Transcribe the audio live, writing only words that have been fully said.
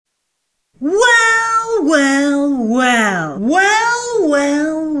Well, well, well. Well,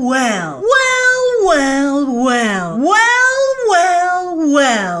 well, well. Well, well, well. Well, well,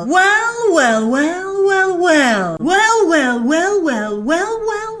 well. Well, well, well, well, well. Well, well, well, well, well, well,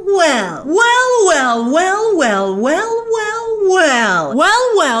 well. Well, well, well, well, well, well, well. Well,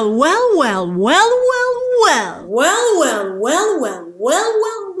 well, well, well, well, well, well. Well, well, well, well, well,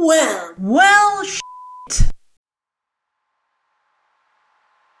 well, well. Well,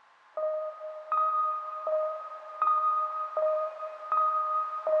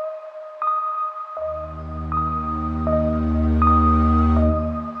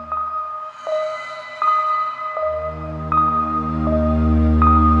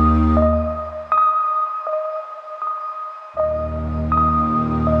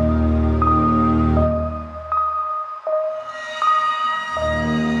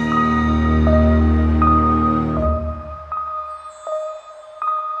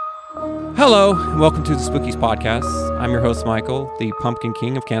 Hello, and welcome to the Spookies Podcast. I'm your host, Michael, the Pumpkin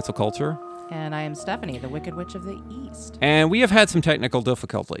King of Cancel Culture. And I am Stephanie, the Wicked Witch of the East. And we have had some technical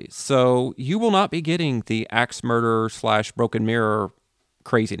difficulties, so you will not be getting the axe murder / broken mirror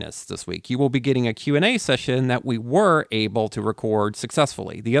craziness this week. You will be getting a Q&A session that we were able to record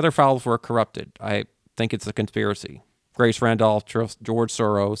successfully. The other files were corrupted. I think it's a conspiracy. Grace Randolph, George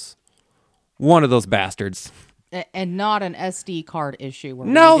Soros, one of those bastards. And not an SD card issue.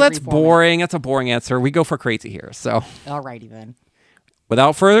 No, that's boring. That's a boring answer. We go for crazy here. So, alrighty then.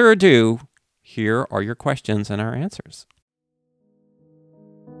 Without further ado, here are your questions and our answers.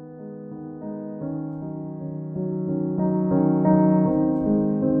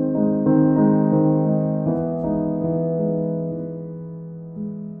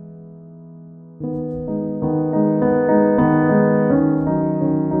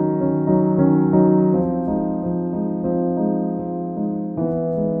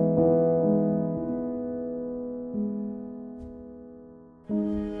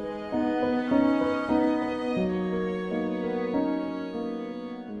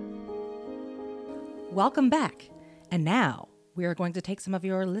 Welcome back. And now we are going to take some of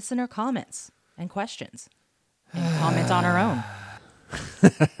your listener comments and questions and comment on our own.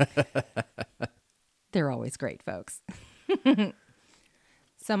 They're always great, folks.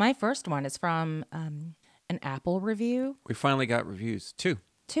 So my first one is from an Apple review. We finally got reviews. Two.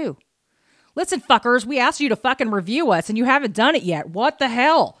 Listen, fuckers, we asked you to fucking review us and you haven't done it yet. What the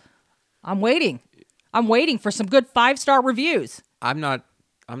hell? I'm waiting for some good 5-star reviews. I'm not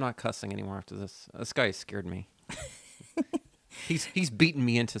cussing anymore after this. This guy scared me. He's beaten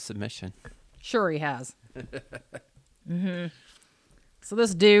me into submission. Sure he has. Mm-hmm. So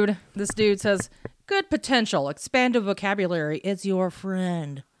this dude says, good potential, expanded vocabulary is your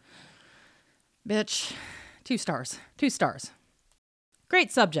friend. Bitch, 2 stars.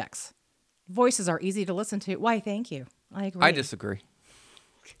 Great subjects. Voices are easy to listen to. Why, thank you. I agree. I disagree.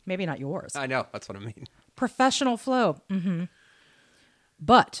 Maybe not yours. I know, that's what I mean. Professional flow. Mm-hmm.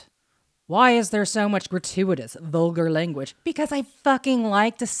 But why is there so much gratuitous, vulgar language? Because I fucking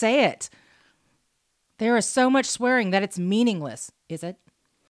like to say it. There is so much swearing that it's meaningless, is it?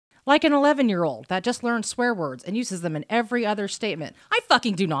 Like an 11-year-old that just learned swear words and uses them in every other statement. I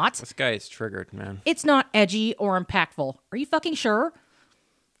fucking do not. This guy is triggered, man. It's not edgy or impactful. Are you fucking sure?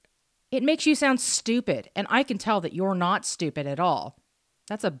 It makes you sound stupid, and I can tell that you're not stupid at all.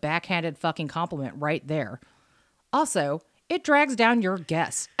 That's a backhanded fucking compliment right there. Also, it drags down your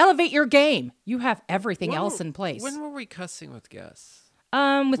guests. Elevate your game. You have everything else in place. When were we cussing with guests?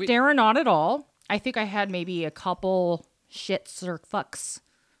 Darren, not at all. I think I had maybe a couple shits or fucks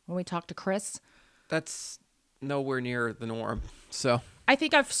when we talked to Chris. That's nowhere near the norm. So I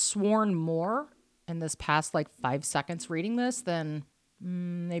think I've sworn more in this past 5 seconds reading this than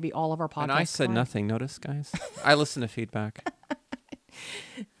maybe all of our podcasts. And I said nothing. Notice, guys. I listen to feedback.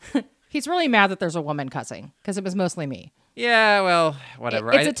 He's really mad that there's a woman cussing because it was mostly me. Yeah, well,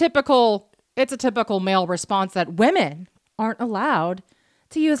 whatever. It's a typical male response that women aren't allowed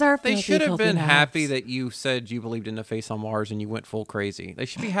to use our filthy, They should have been mouths. happy that you said you believed in the face on Mars and you went full crazy. They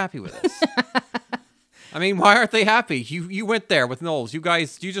should be happy with us. I mean, why aren't they happy? You went there with Knowles. You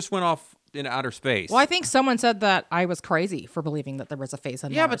just went off in outer space. Well, I think someone said that I was crazy for believing that there was a face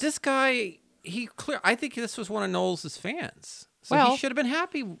on Mars. Yeah, but this guy, I think this was one of Knowles' fans. So he should have been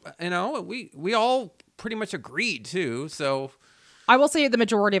happy. You know, we all pretty much agreed too. So I will say the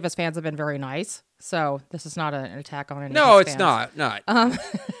majority of his fans have been very nice. So this is not an attack on any. No, of his it's fans. not.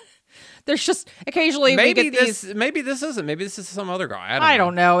 There's just occasionally maybe we get these. Maybe this isn't. Maybe this is some other guy. I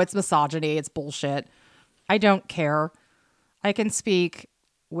don't know. It's misogyny. It's bullshit. I don't care. I can speak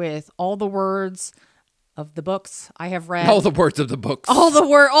with all the words of the books I have read. All the words of the books. All the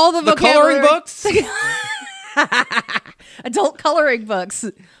The coloring books? Adult coloring books.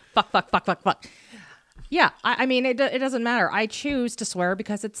 Fuck. Yeah, I mean, it doesn't matter. I choose to swear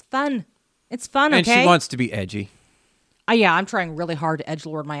because it's fun. It's fun, And okay? she wants to be edgy. Yeah, I'm trying really hard to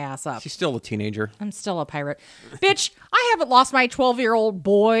edgelord my ass up. She's still a teenager. I'm still a pirate. Bitch, I haven't lost my 12-year-old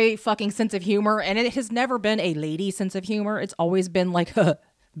boy fucking sense of humor, and it has never been a lady sense of humor. It's always been like a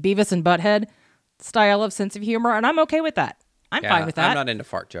Beavis and Butthead style of sense of humor, and I'm okay with that. I'm fine with that. I'm not into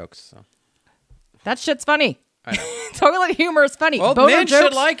fart jokes. So. That shit's funny. I know. Toilet humor is funny. Well, Boner men jokes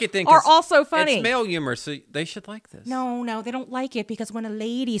should like it then. are also funny. It's male humor, so they should like this. No, they don't like it because when a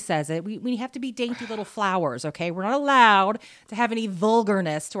lady says it, we have to be dainty little flowers, okay? We're not allowed to have any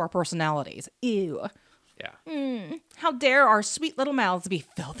vulgarness to our personalities. Ew. Yeah. How dare our sweet little mouths be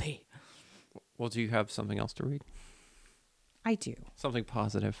filthy? Well, do you have something else to read? I do. Something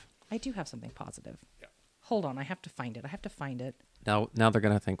positive. I do have something positive. Yeah. Hold on, I have to find it. Now they're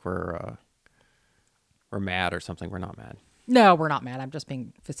gonna think we're mad or something. We're not mad. No, we're not mad. I'm just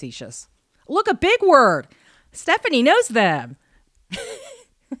being facetious. Look, a big word. Stephanie knows them.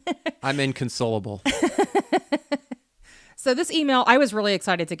 I'm inconsolable. So this email, I was really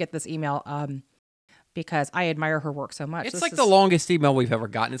excited to get this email because I admire her work so much. It's This like is the longest email we've ever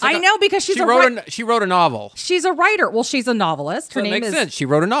gotten. It's like I know because she wrote a novel. She's a writer. Well, she's a novelist. So it makes sense. She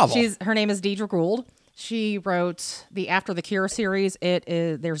wrote a novel. Her name is Deidre Gould. She wrote the After the Cure series.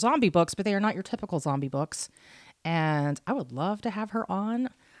 They're zombie books, but they are not your typical zombie books. And I would love to have her on.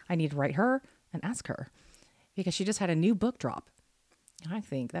 I need to write her and ask her because she just had a new book drop. I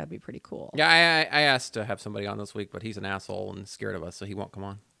think that'd be pretty cool. Yeah, I asked to have somebody on this week, but he's an asshole and scared of us, so he won't come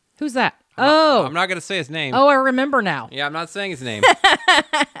on. Who's that? I'm not going to say his name. Oh, I remember now. Yeah, I'm not saying his name.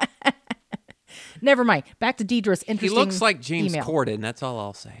 Never mind. Back to Deidre's interesting He looks like James email. Corden. That's all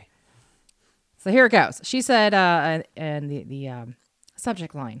I'll say. So here it goes. She said, and the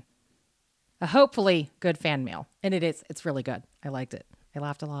subject line, a hopefully good fan mail. And it is. It's really good. I liked it. I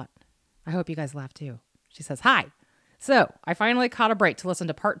laughed a lot. I hope you guys laughed too. She says, hi. So I finally caught a break to listen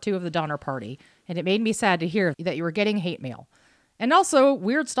to part 2 of the Donner Party, and it made me sad to hear that you were getting hate mail. And also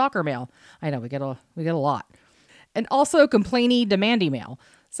weird stalker mail. I know, we get a lot. And also complainy, demandy mail.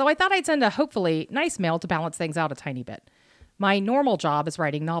 So I thought I'd send a hopefully nice mail to balance things out a tiny bit. My normal job is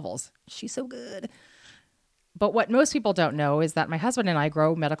writing novels. She's so good. But what most people don't know is that my husband and I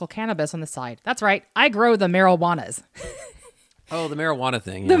grow medical cannabis on the side. That's right. I grow the marijuanas. Oh, the marijuana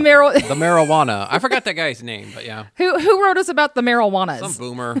thing. The Yeah. The marijuana. I forgot that guy's name, but yeah. Who wrote us about the marijuanas? Some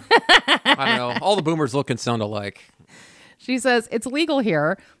boomer. I don't know. All the boomers look and sound alike. She says, it's legal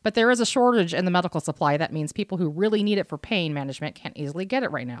here, but there is a shortage in the medical supply. That means people who really need it for pain management can't easily get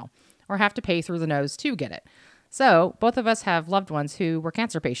it right now or have to pay through the nose to get it. So both of us have loved ones who were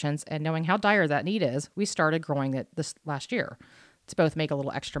cancer patients, and knowing how dire that need is, we started growing it this last year to both make a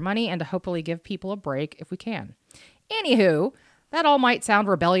little extra money and to hopefully give people a break if we can. Anywho, that all might sound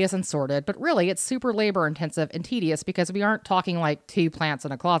rebellious and sordid, but really it's super labor intensive and tedious because we aren't talking like 2 plants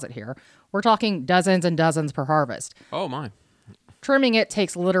in a closet here. We're talking dozens and dozens per harvest. Oh, my. Trimming it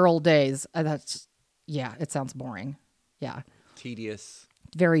takes literal days. It sounds boring. Yeah. Tedious.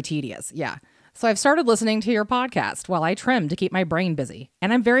 Very tedious. Yeah. So I've started listening to your podcast while I trim to keep my brain busy,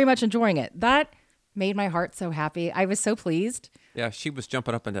 and I'm very much enjoying it. That made my heart so happy. I was so pleased. Yeah, she was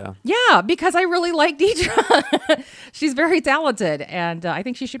jumping up and down. Yeah, because I really like Deidre. She's very talented, and I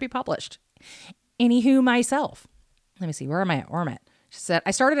think she should be published. Anywho, myself. Let me see. Where am I at? She said,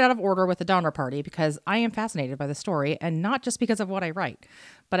 I started out of order with the Donner Party because I am fascinated by the story, and not just because of what I write.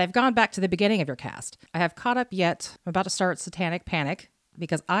 But I've gone back to the beginning of your cast. I have caught up yet. I'm about to start Satanic Panic,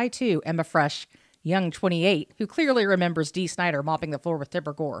 because I, too, am a fresh, young 28 who clearly remembers Dee Snider mopping the floor with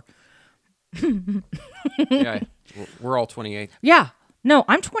Tipper Gore. Yeah, we're all 28. Yeah. No,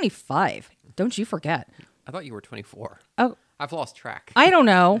 I'm 25. Don't you forget. I thought you were 24. Oh. I've lost track. I don't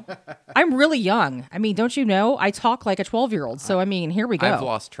know. I'm really young. I mean, don't you know? I talk like a 12-year-old. So, I mean, here we go. I've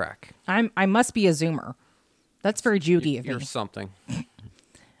lost track. I must be a Zoomer. That's very jukey of me. You're something.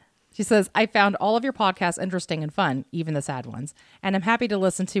 She says, I found all of your podcasts interesting and fun, even the sad ones, and I'm happy to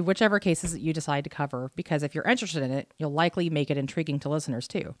listen to whichever cases that you decide to cover, because if you're interested in it, you'll likely make it intriguing to listeners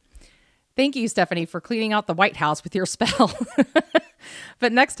too. Thank you, Stephanie, for cleaning out the White House with your spell.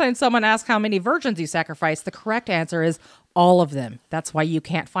 But next time someone asks how many virgins you sacrificed, the correct answer is all of them. That's why you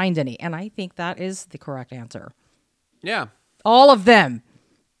can't find any. And I think that is the correct answer. Yeah. All of them.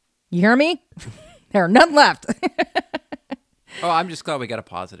 You hear me? There are none left. Oh, I'm just glad we got a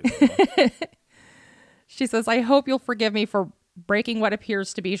positive. She says, I hope you'll forgive me for breaking what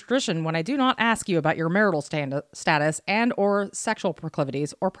appears to be tradition when I do not ask you about your marital status and or sexual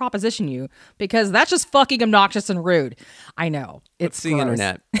proclivities or proposition you, because that's just fucking obnoxious and rude. I know. It's the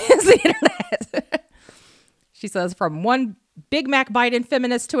internet. It's the internet. She says, from one Big Mac Biden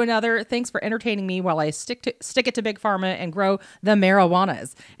feminist to another, thanks for entertaining me while I stick it to Big Pharma and grow the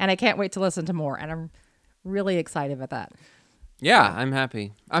marijuanas. And I can't wait to listen to more. And I'm really excited about that. Yeah, I'm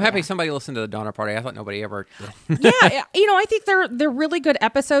happy. I'm happy somebody listened to the Donner Party. I thought nobody ever. Yeah, I think they're really good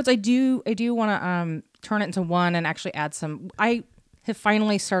episodes. I do want to turn it into one and actually add some. I have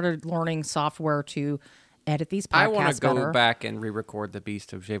finally started learning software to edit these podcasts I want to go better. back and re-record the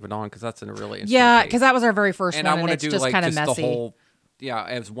Beast of Gévaudan because that's a really interesting. Yeah, case. because that was our very first and one, I want to it's do just like kind of just messy. the whole. Yeah,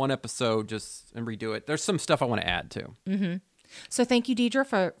 as one episode, just and redo it. There's some stuff I want to add too. Mm-hmm. So thank you, Deidre,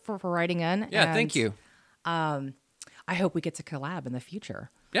 for writing in. Yeah, and, thank you. I hope we get to collab in the future.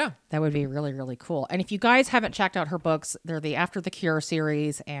 Yeah. That would be really, really cool. And if you guys haven't checked out her books, they're the After the Cure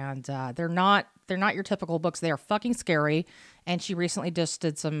series, and they're not your typical books. They are fucking scary. And she recently just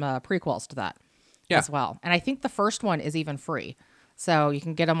did some prequels to that as well. And I think the first one is even free, so you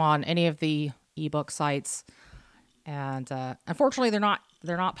can get them on any of the ebook sites. And unfortunately,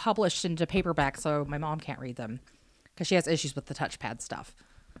 they're not published into paperback, so my mom can't read them because she has issues with the touchpad stuff.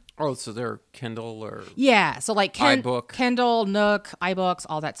 Oh, so they're Kindle or So like iBook. Kindle, Nook, iBooks,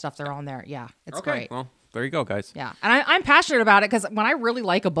 all that stuff. They're on there. Yeah, it's okay. great. Well, there you go, guys. Yeah, and I'm passionate about it because when I really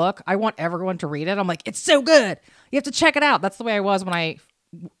like a book, I want everyone to read it. I'm like, it's so good. You have to check it out. That's the way I was when I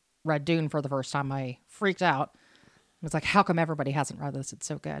read Dune for the first time. I freaked out. I was like, how come everybody hasn't read this? It's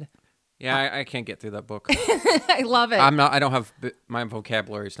so good. Yeah, I can't get through that book. I love it. I don't have my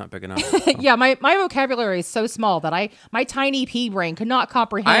vocabulary is not big enough. So. Yeah, my vocabulary is so small that my tiny pea brain could not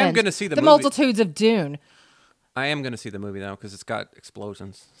comprehend. I am going to see the movie. Multitudes of Dune. I am going to see the movie though because it's got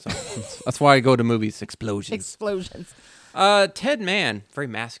explosions. So that's why I go to movies. Explosions. Ted Mann, very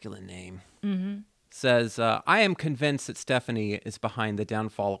masculine name, says, "I am convinced that Stephanie is behind the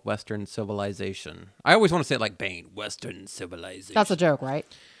downfall of Western civilization." I always want to say it like Bane, Western civilization. That's a joke, right?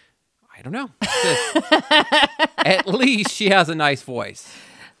 I don't know. At least she has a nice voice.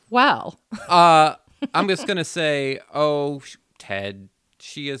 Well, I'm just going to say, Ted,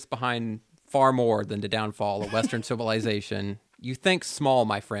 she is behind far more than the downfall of Western civilization. You think small,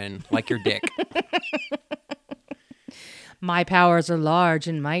 my friend, like your dick. My powers are large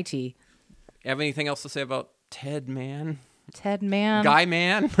and mighty. You have anything else to say about Ted Mann? Ted Mann. Guy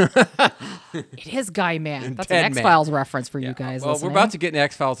Man? It is Guy Man. That's Ted an X-Files reference for you guys. Well, listening. we're about to get into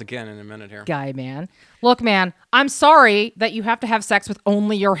X-Files again in a minute here. Guy Man. Look, man, I'm sorry that you have to have sex with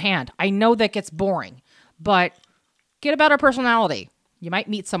only your hand. I know that gets boring, but get a better personality. You might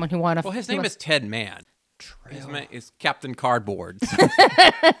meet someone who wants to... Well, his name is Ted Mann. True. His name is Captain Cardboard.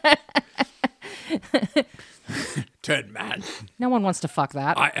 Ted Mann. No one wants to fuck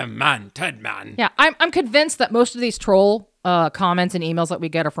that. I am man, Ted Mann. Yeah, I'm convinced that most of these troll comments and emails that we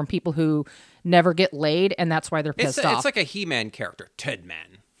get are from people who never get laid, and that's why they're pissed off. It's like a He-Man character, Ted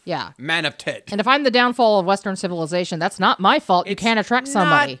Mann. Yeah. Man of Ted. And if I'm the downfall of Western civilization, that's not my fault. You can't attract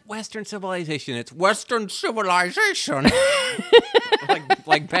somebody. Not Western civilization. It's Western civilization.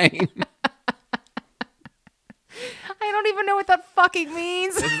 like Bane. I don't even know what that fucking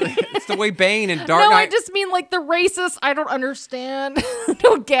means. It's the way Bane and Dark No, Knight. I just mean like the racist. I don't understand.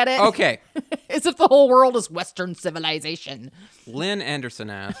 Don't get it. Okay. As if the whole world is Western civilization. Lynn Anderson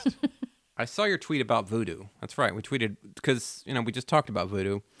asked, I saw your tweet about voodoo. That's right. We tweeted because, we just talked about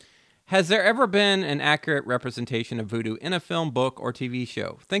voodoo. Has there ever been an accurate representation of voodoo in a film, book, or TV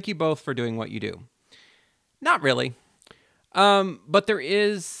show? Thank you both for doing what you do. Not really. But there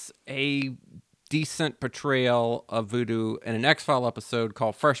is a decent portrayal of voodoo in an X-File episode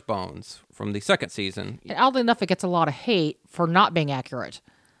called Fresh Bones from the second season. And oddly enough, it gets a lot of hate for not being accurate.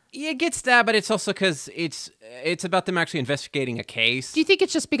 It gets that, but it's also because it's about them actually investigating a case. Do you think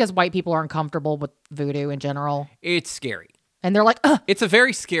it's just because white people are uncomfortable with voodoo in general? It's scary. And they're like, it's a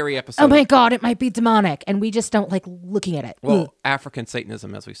very scary episode. Oh my God, it might be demonic. And we just don't like looking at it. Well, African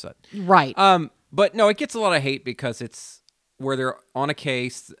Satanism, as we said. Right. But no, it gets a lot of hate because it's where they're on a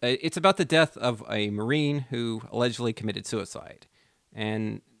case. It's about the death of a Marine who allegedly committed suicide.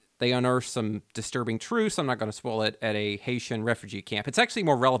 And they unearth some disturbing truths, I'm not going to spoil it, at a Haitian refugee camp. It's actually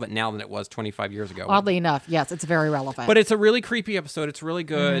more relevant now than it was 25 years ago. Oddly enough, yes, it's very relevant. But it's a really creepy episode. It's really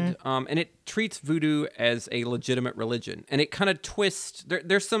good. And it treats voodoo as a legitimate religion. And it kind of twists.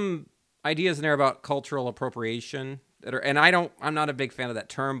 There's some ideas in there about cultural appropriation that are, and I'm not a big fan of that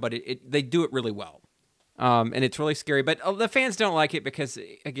term, but they do it really well. And it's really scary. But the fans don't like it because,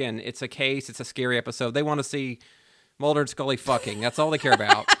 again, it's a case. It's a scary episode. They want to see Mulder and Scully fucking. That's all they care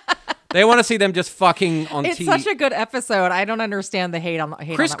about. They want to see them just fucking on It's TV. such a good episode. I don't understand the hate on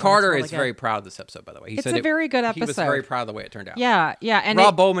hate. Chris on that Carter one. It's is really very good. proud of this episode, by the way. He It's said a very good He was episode. very proud of the way it turned out. Yeah, and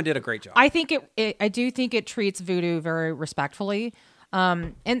Rob Bowman did a great job. I think I do think it treats voodoo very respectfully.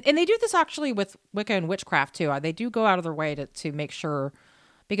 And they do this actually with Wicca and witchcraft too. They do go out of their way to make sure,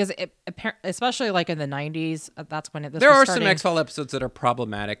 because especially like in the 90s, that's when there are some X-Files episodes that are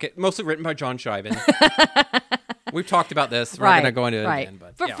problematic, mostly written by John Shiven. We've talked about this. We're not going to go into it again.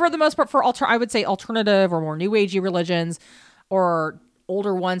 But for the most part, I would say alternative or more new agey religions, or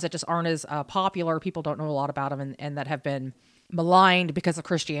older ones that just aren't as popular. People don't know a lot about them, and that have been maligned because of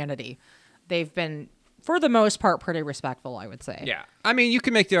Christianity. They've been, for the most part, pretty respectful, I would say. Yeah. I mean, you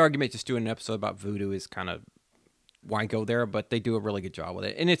can make the argument just doing an episode about voodoo is kind of why go there, but they do a really good job with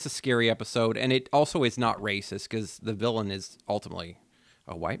it. And it's a scary episode, and it also is not racist because the villain is ultimately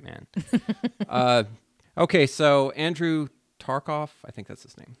a white man. Okay, so Andrew Tarkoff, I think that's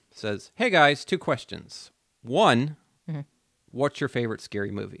his name, says, "Hey guys, 2 questions. One, what's your favorite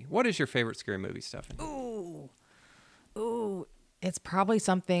scary movie? What is your favorite scary movie, Stephanie?" Ooh, it's probably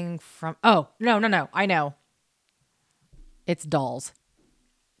something from... Oh, no, I know. It's Dolls.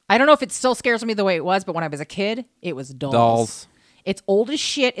 I don't know if it still scares me the way it was, but when I was a kid, it was Dolls. It's old as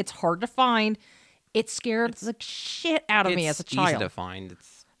shit. It's hard to find. It scared the shit out of me as a child. It's easy to find.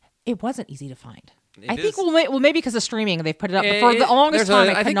 It wasn't easy to find. I think, well, maybe because of streaming, they've put it up. But for the longest I time,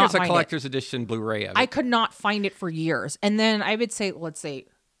 I think could not there's a find collector's it. edition Blu-ray of it. I could not find it for years. And then I would say, let's say,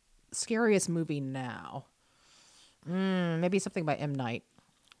 scariest movie now. Maybe something by M. Night.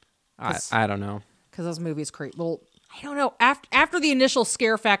 I don't know. Because those movies creep. Well, I don't know. After the initial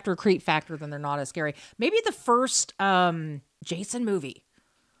scare factor, creep factor, then they're not as scary. Maybe the first Jason movie.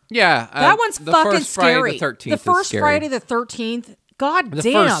 Yeah. That one's fucking first scary. Friday the 13th the first is scary. Friday the 13th. God The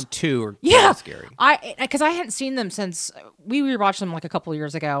damn. first 2 are kinda scary. Because I hadn't seen them since we rewatched them like a couple of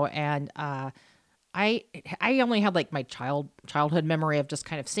years ago, and I only had like my childhood memory of just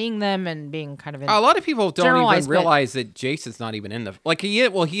kind of seeing them and being kind of A lot of people don't even generalized, but- realize that Jason's not even in the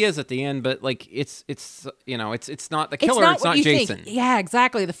he is at the end, but like it's not the killer. It's not you Jason. think. Yeah,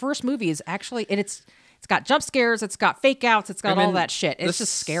 exactly. The first movie is actually it's got jump scares, it's got fake outs, it's got all that shit. It's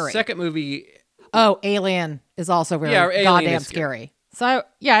just scary. Second movie. Oh, Alien is also very Alien goddamn is scary. So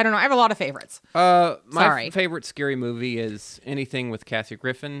yeah, I don't know. I have a lot of favorites. My favorite scary movie is anything with Kathy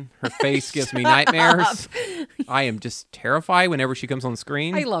Griffin. Her face gives me nightmares. I am just terrified whenever she comes on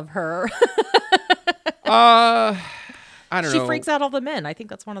screen. I love her. I don't know. She freaks out all the men. I think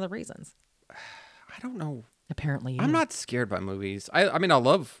that's one of the reasons. I don't know. Apparently, I'm not scared by movies. I mean, I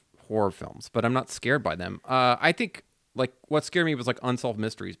love horror films, but I'm not scared by them. I think like what scared me was like Unsolved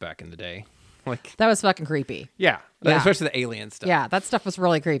Mysteries back in the day. Like that was fucking creepy. Yeah. Especially the alien stuff. Yeah, that stuff was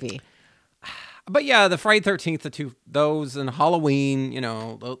really creepy. But yeah, the Friday 13th, those and Halloween,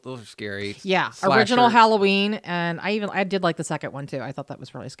 those are scary. Yeah, Slasher. Original Halloween, and I did like the second one too. I thought that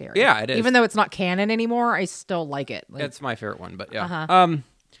was really scary. Yeah, it is. Even though it's not canon anymore, I still like it. Like, It's my favorite one, but yeah. Uh-huh.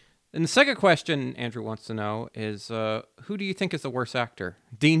 And the second question Andrew wants to know is, who do you think is the worst actor?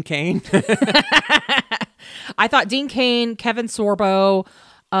 Dean Cain? I thought Dean Cain, Kevin Sorbo,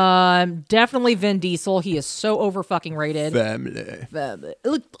 definitely Vin Diesel. He is so over fucking rated. Family.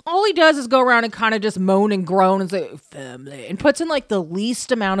 Look, all he does is go around and kind of just moan and groan and say family, and puts in like the least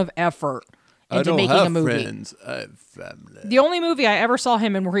amount of effort into making a movie. Friends. I have family. The only movie I ever saw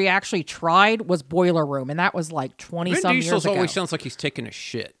him in where he actually tried was Boiler Room, and that was like 20-some years Diesel's ago. always sounds like he's taking a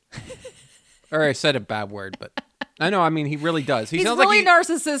shit. Or I said a bad word, but I know. I mean, he really does. He's sounds really like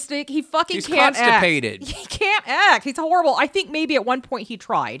narcissistic. He fucking he's can't constipated. act. He can't act. He's horrible. I think maybe at one point he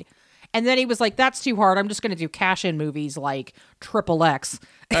tried, and then he was like, "That's too hard. I'm just going to do cash-in movies like Triple X."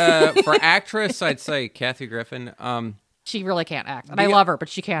 For actress, I'd say Kathy Griffin. She really can't act, and I love her, but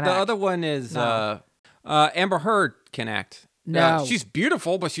she can't The act. other one is Amber Heard can act. No. She's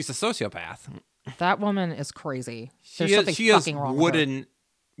beautiful, but she's a sociopath. That woman is crazy. She There's something is fucking wrong with her.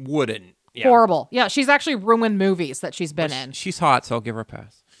 wooden. Yeah. Horrible. Yeah, she's actually ruined movies that she's been in. She's hot, so I'll give her a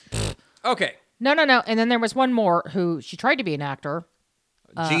pass. Okay. No. And then there was one more who she tried to be an actor.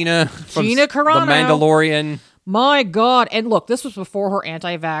 Gina from Gina Carano. The Mandalorian. My God. And look, this was before her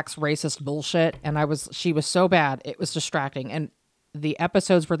anti-vax racist bullshit. And she was so bad. It was distracting. And the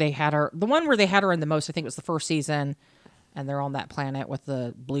episodes where they had her, the one where they had her in the most, I think it was the first season. And they're on that planet with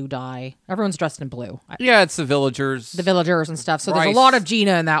the blue dye. Everyone's dressed in blue. Yeah, it's the villagers. The villagers and stuff. So there's a lot of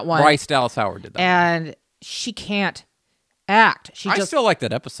Gina in that one. Bryce Dallas Howard did that. And she can't act. I still like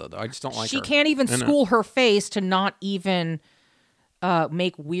that episode, though. I just don't like her. She can't even school her face to not even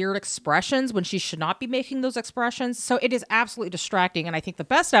make weird expressions when she should not be making those expressions. So it is absolutely distracting. And I think the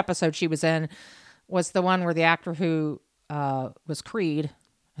best episode she was in was the one where the actor who was Creed,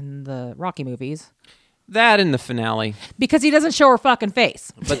 in the Rocky movies. That in the finale. Because he doesn't show her fucking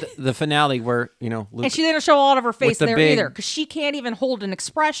face. But the finale where, Luke... And she didn't show a lot of her face there big... either. Because she can't even hold an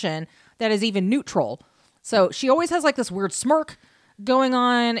expression that is even neutral. So she always has like this weird smirk going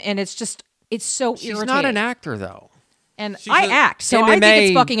on. And it's so irritating. She's not an actor, though. And I act, so I think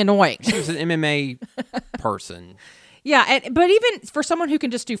it's fucking annoying. She was an MMA person. Yeah, but even for someone who can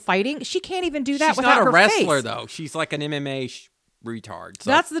just do fighting, she can't even do that without her face. She's not a wrestler, though. She's like an MMA retard.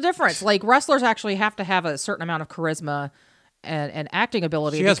 So. That's the difference. Like, wrestlers actually have to have a certain amount of charisma and acting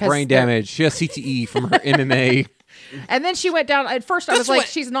ability. She has brain damage. She has CTE from her MMA. And then she went down. At first, I was like,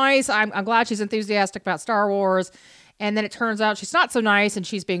 she's nice. I'm glad she's enthusiastic about Star Wars. And then it turns out she's not so nice, and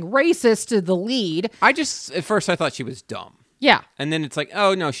she's being racist to the lead. At first I thought she was dumb. Yeah. And then it's like,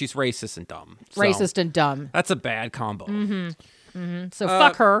 oh, no, she's racist and dumb. Racist and dumb. That's a bad combo. So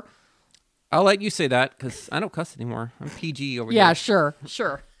fuck her. I'll let you say that, because I don't cuss anymore. I'm PG over here. Yeah,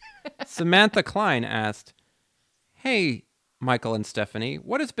 sure. Samantha Klein asked, hey, Michael and Stephanie,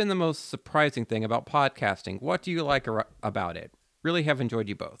 what has been the most surprising thing about podcasting? What do you like about it? Really have enjoyed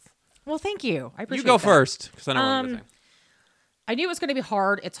you both. Well, thank you. I appreciate You go that. first, because I know what I'm going to say. I knew it was going to be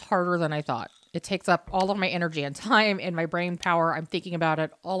hard. It's harder than I thought. It takes up all of my energy and time and my brain power. I'm thinking about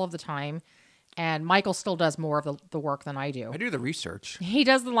it all of the time. And Michael still does more of the work than I do. I do the research. He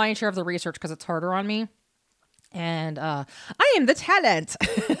does the lion's share of the research because it's harder on me. And I am the talent,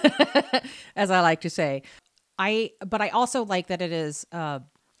 as I like to say. But I also like that it is, I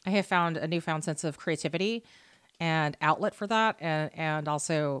have found a newfound sense of creativity and outlet for that. And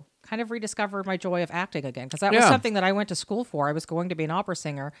also kind of rediscovered my joy of acting again. Because that was something that I went to school for. I was going to be an opera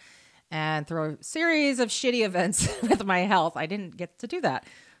singer. And through a series of shitty events with my health, I didn't get to do that.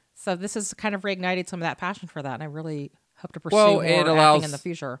 So this has kind of reignited some of that passion for that. And I really hope to pursue more acting in the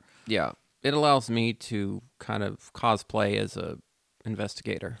future. Yeah. It allows me to kind of cosplay as a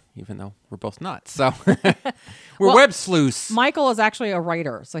investigator, even though we're both not. So we're web sleuths. Michael is actually a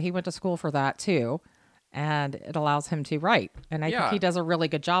writer. So he went to school for that too. And it allows him to write. And I think he does a really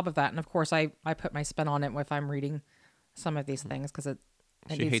good job of that. And of course, I put my spin on it if I'm reading some of these things because it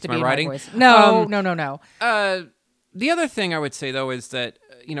she needs hates to my be writing. My voice. No. The other thing I would say, though, is that,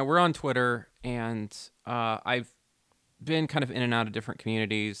 we're on Twitter, and I've been kind of in and out of different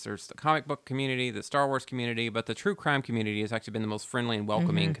communities. There's the comic book community, the Star Wars community, but the true crime community has actually been the most friendly and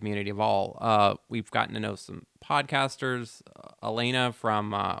welcoming community of all. We've gotten to know some podcasters. Elena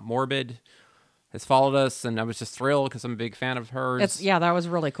from Morbid has followed us, and I was just thrilled because I'm a big fan of hers. That was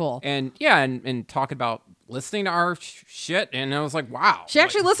really cool. And and talking about listening to our shit, and I was like, wow. She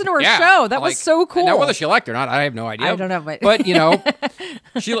actually listened to our show. That was so cool. Now, whether she liked it or not, I have no idea. I don't know, but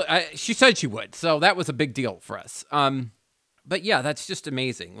she said she would, so that was a big deal for us. But yeah, that's just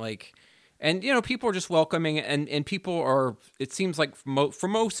amazing. Like, and people are just welcoming, and people are. It seems like for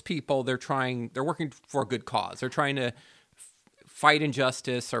most people, they're working for a good cause. They're trying to fight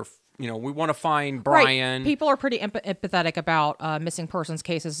injustice, or we want to find Brian. Right. People are pretty empathetic about missing persons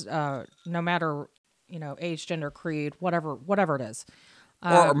cases, no matter age, gender, creed, whatever it is,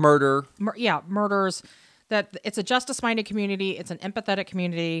 or murder. Murders. That it's a justice-minded community. It's an empathetic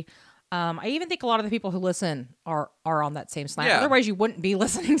community. I even think a lot of the people who listen are on that same slant. Yeah. Otherwise, you wouldn't be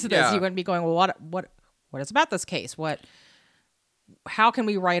listening to this. Yeah. You wouldn't be going, well, what is about this case? How can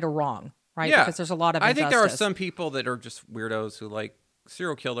we right a wrong? Right? Yeah. Because there's a lot of injustice. I think there are some people that are just weirdos who like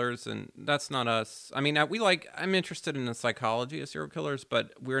serial killers, and that's not us. I mean, I'm interested in the psychology of serial killers,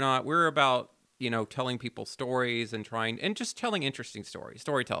 but we're not. We're about telling people stories and just telling interesting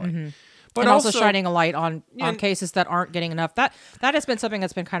storytelling. Mm-hmm. But also shining a light on cases that aren't getting enough. That has been something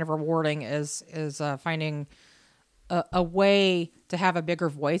that's been kind of rewarding is finding a way to have a bigger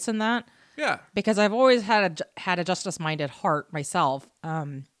voice in that. Yeah. Because I've always had a justice-minded heart myself,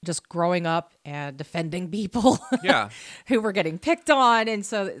 just growing up and defending people who were getting picked on. And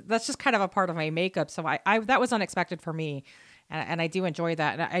so that's just kind of a part of my makeup. So I that was unexpected for me. And I do enjoy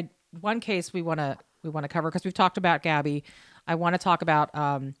that. And one case we want to cover, because we've talked about Gabby. I want to talk about,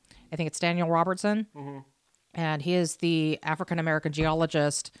 I think it's Daniel Robertson. Mm-hmm. And he is the African-American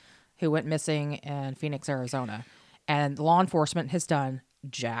geologist who went missing in Phoenix, Arizona. And law enforcement has done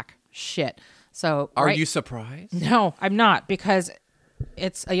jack shit. So are you surprised? No, I'm not, because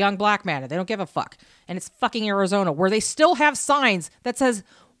it's a young black man and they don't give a fuck. And it's fucking Arizona, where they still have signs that says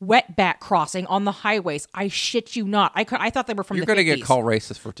wetback crossing on the highways. I shit you not. I thought they were from the 50s. You're going to get called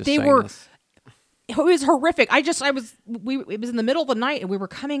racist for just saying this. It was horrific. it was in the middle of the night, and we were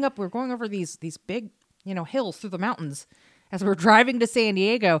going over these big, hills through the mountains as we were driving to San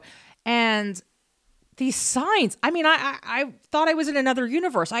Diego, and these signs. I mean, I thought I was in another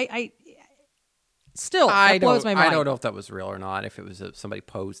universe. I Still, that blows my mind. I don't know if that was real or not. If it was somebody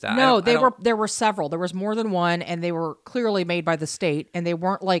posed that. No, there were several. There was more than one, and they were clearly made by the state, and they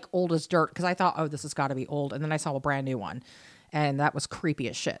weren't like old as dirt. Because I thought, oh, this has got to be old, and then I saw a brand new one, and that was creepy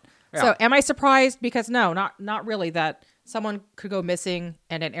as shit. Yeah. So, am I surprised? Because no, not really. That someone could go missing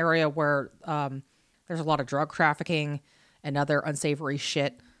in an area where there's a lot of drug trafficking and other unsavory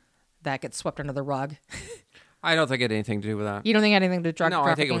shit that gets swept under the rug. I don't think it had anything to do with that. You don't think anything to do with drug trafficking?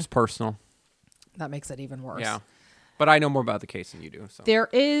 No, I think it was personal. That makes it even worse. Yeah, but I know more about the case than you do. So. There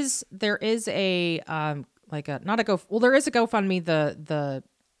is a there is a GoFundMe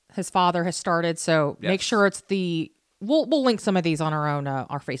his father has started. So yes. make sure it's we'll link some of these on our own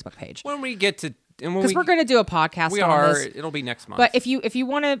our Facebook page when we get to because we're going to do a podcast. It'll be next month. But if you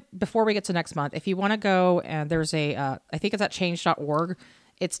want to before we get to next month, if you want to go and there's I think it's at change.org.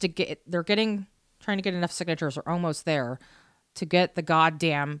 It's to get trying to get enough signatures or almost there to get the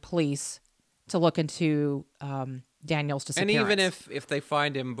goddamn police to look into Daniel's disappearance. And even if they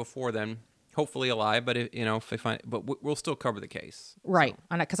find him before then, hopefully alive, but if they find, but we'll still cover the case, right?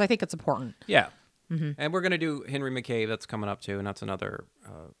 Because I think it's important. Yeah, and we're gonna do Henry McCabe. That's coming up too, and that's another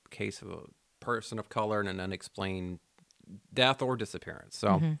case of a person of color and an unexplained death or disappearance.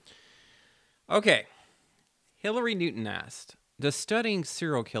 So, okay, Hillary Newton asked, "Does studying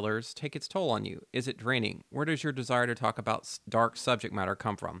serial killers take its toll on you? Is it draining? Where does your desire to talk about dark subject matter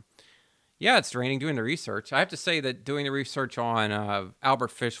come from?" Yeah, it's draining doing the research. I have to say that doing the research on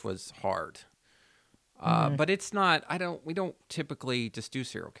Albert Fish was hard. But it's not, we don't typically just do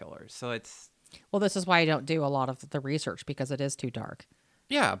serial killers. So it's... Well, this is why I don't do a lot of the research because it is too dark.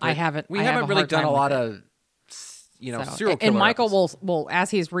 Yeah. But we haven't really done a lot of, serial killer And Michael episodes. will,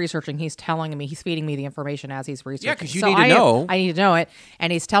 as he's researching, he's feeding me the information as he's researching. Yeah, because you need to know. I need to know it.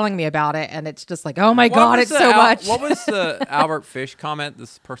 And he's telling me about it. And it's just like, oh my God, it's so much. What was the Albert Fish comment?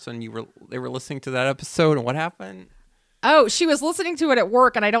 This person, they were listening to that episode and what happened? Oh, she was listening to it at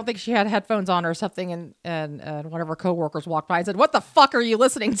work, and I don't think she had headphones on or something. And one of her coworkers walked by and said, "What the fuck are you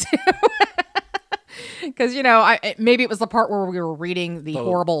listening to?" Because maybe it was the part where we were reading the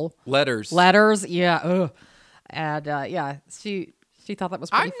horrible letters. Yeah. Ugh. And she thought that was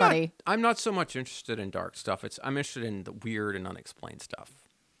pretty funny. I'm not so much interested in dark stuff. I'm interested in the weird and unexplained stuff.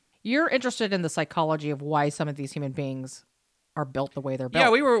 You're interested in the psychology of why some of these human beings are built the way they're built. Yeah,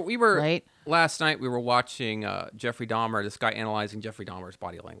 we were right? Last night we were watching Jeffrey Dahmer, this guy analyzing Jeffrey Dahmer's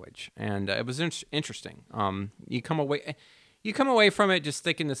body language, and it was interesting. You come away from it just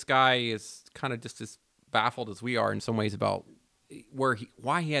thinking this guy is kind of just as baffled as we are in some ways about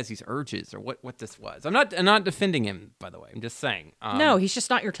why he has these urges or what this was. I'm not defending him, by the way. I'm just saying. No, he's just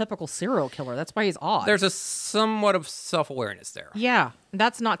not your typical serial killer. That's why he's odd. There's a somewhat of self-awareness there. Yeah,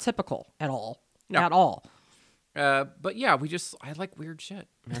 that's not typical at all. No. At all. But yeah, I like weird shit.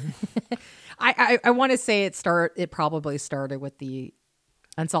 I want to say it probably started with the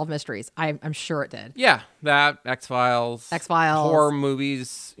Unsolved Mysteries. I'm sure it did. Yeah, that X-Files, horror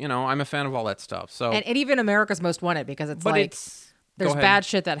movies. I'm a fan of all that stuff. So and even America's Most Wanted because there's bad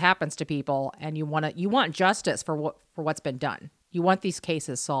shit that happens to people, and you want justice for what's been done. You want these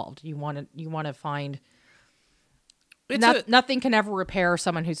cases solved. You want to find. Nothing can ever repair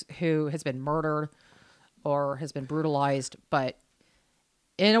someone who has been murdered or has been brutalized, but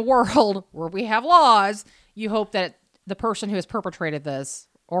in a world where we have laws, you hope that the person who has perpetrated this,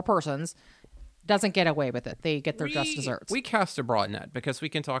 or persons, doesn't get away with it. They get their just desserts. We cast a broad net because we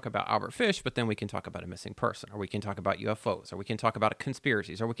can talk about Albert Fish, but then we can talk about a missing person, or we can talk about UFOs, or we can talk about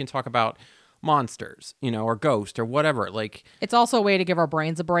conspiracies, or we can talk about monsters, or ghosts, or whatever. Like, it's also a way to give our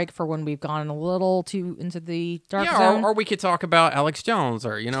brains a break for when we've gone a little too into the dark zone. Or we could talk about Alex Jones,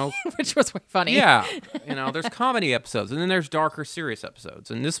 or which was way funny. Yeah, there's comedy episodes, and then there's darker, serious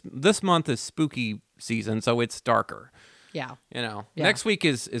episodes, and this month is spooky season, so it's darker. Yeah. Next week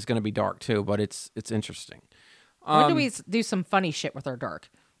is going to be dark too, but it's interesting. When do we do some funny shit with our dark?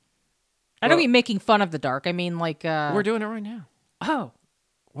 I don't mean making fun of the dark. I mean like we're doing it right now. Oh.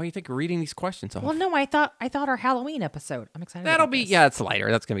 Why do you think we're reading these questions off? Well, no, I thought our Halloween episode. I'm excited. That'll be it's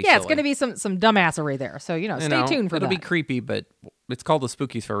lighter. That's gonna be silly. It's gonna be some dumbassery there. So stay tuned for that. It'll be creepy, but it's called the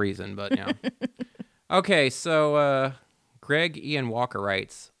Spookies for a reason. But okay, so Greg Ian Walker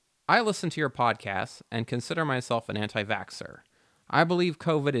writes, "I listen to your podcast and consider myself an anti-vaxxer. I believe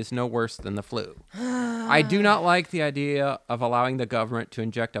COVID is no worse than the flu. I do not like the idea of allowing the government to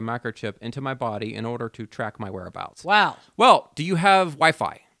inject a microchip into my body in order to track my whereabouts." Wow. Well, do you have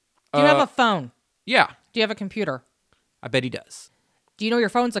Wi-Fi? Do you have a phone? Yeah. Do you have a computer? I bet he does. Do you know your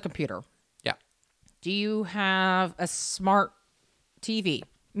phone's a computer? Yeah. Do you have a smart TV?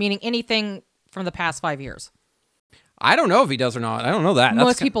 Meaning anything from the past 5 years? I don't know if he does or not. I don't know that.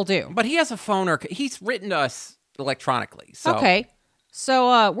 Most people do. But he has a phone or he's written to us electronically. So. Okay.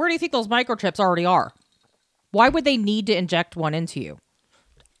 So where do you think those microchips already are? Why would they need to inject one into you?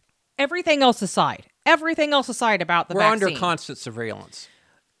 Everything else aside about the vaccine. We're under constant surveillance.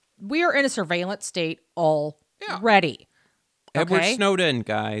 We are in a surveillance state already. Edward Snowden,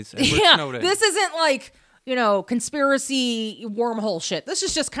 guys. Edward Snowden. This isn't like, conspiracy wormhole shit. This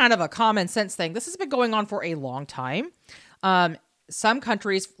is just kind of a common sense thing. This has been going on for a long time. Some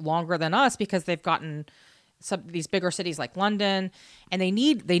countries longer than us because they've gotten these bigger cities like London, and they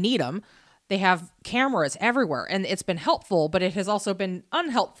need them. They have cameras everywhere, and it's been helpful, but it has also been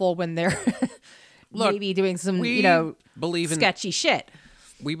unhelpful when they're maybe doing some, sketchy shit.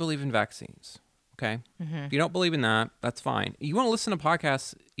 We believe in vaccines, okay? Mm-hmm. If you don't believe in that, that's fine. You want to listen to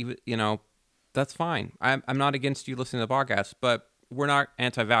podcasts, that's fine. I'm not against you listening to the podcast, but we're not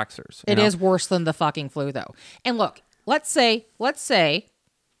anti-vaxxers. It is worse than the fucking flu, though. And look, let's say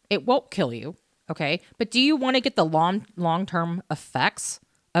it won't kill you, okay? But do you want to get the long-term effects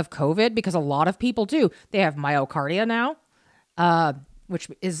of COVID? Because a lot of people do. They have myocardia now, which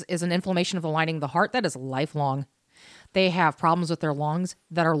is an inflammation of the lining of the heart that is lifelong. They have problems with their lungs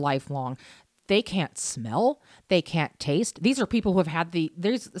that are lifelong. They can't smell. They can't taste. These are people who have had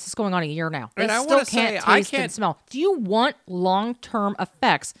this is going on a year now. They still can't taste and smell. Do you want long-term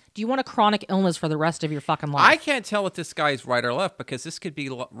effects? Do you want a chronic illness for the rest of your fucking life? I can't tell if this guy's right or left because this could be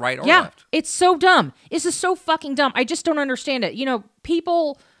right or left. It's so dumb. This is so fucking dumb. I just don't understand it.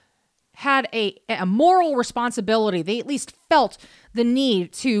 People had a moral responsibility. They at least felt the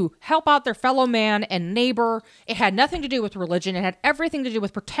need to help out their fellow man and neighbor. It had nothing to do with religion. It had everything to do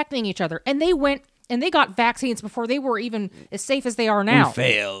with protecting each other. And they went and they got vaccines before they were even as safe as they are now. We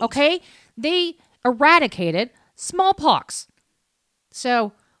failed. Okay? They eradicated smallpox.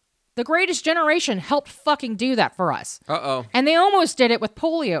 So the greatest generation helped fucking do that for us. Uh-oh. And they almost did it with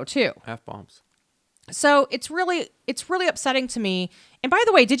polio too. F-bombs. So it's really upsetting to me. And by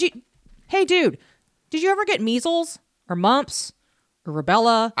the way, hey, dude, did you ever get measles or mumps or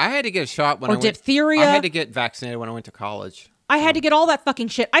rubella? I had to get a shot or diphtheria. I had to get vaccinated when I went to college. I had to get all that fucking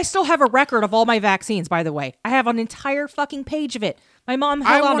shit. I still have a record of all my vaccines, by the way. I have an entire fucking page of it. My mom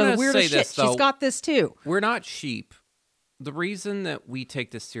held on to the weirdest shit. She's got this too. We're not sheep. The reason that we take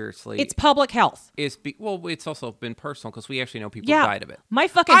this seriously... It's public health. It's also been personal because we actually know people who died of it. My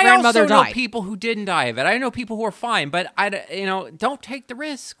fucking grandmother died. I also know people who didn't die of it. I know people who are fine, but don't take the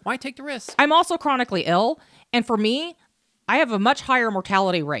risk. Why take the risk? I'm also chronically ill, and for me, I have a much higher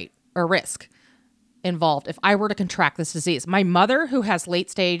mortality rate or risk involved if I were to contract this disease. My mother, who has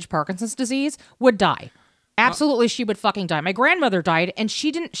late-stage Parkinson's disease, would die. Absolutely, she would fucking die. My grandmother died, and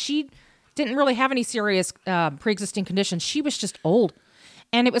she didn't really have any serious pre-existing conditions. She was just old.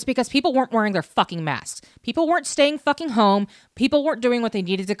 And it was because people weren't wearing their fucking masks. People weren't staying fucking home. People weren't doing what they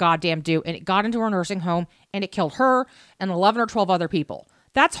needed to goddamn do. And it got into her nursing home and it killed her and 11 or 12 other people.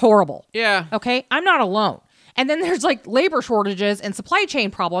 That's horrible. Yeah. Okay? I'm not alone. And then there's like labor shortages and supply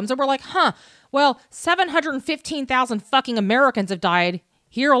chain problems. And we're like, 715,000 fucking Americans have died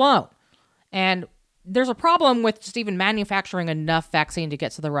here alone. And there's a problem with just even manufacturing enough vaccine to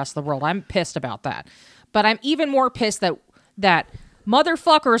get to the rest of the world. I'm pissed about that. But I'm even more pissed that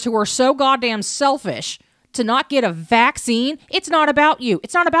motherfuckers who are so goddamn selfish to not get a vaccine, it's not about you.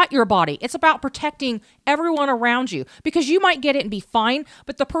 It's not about your body. It's about protecting everyone around you. Because you might get it and be fine,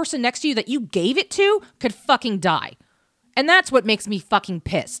 but the person next to you that you gave it to could fucking die. And that's what makes me fucking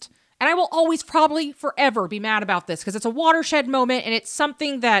pissed. And I will always probably forever be mad about this because it's a watershed moment and it's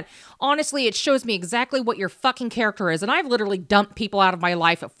something that, honestly, it shows me exactly what your fucking character is. And I've literally dumped people out of my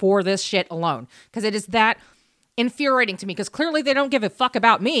life for this shit alone because it is that infuriating to me because clearly they don't give a fuck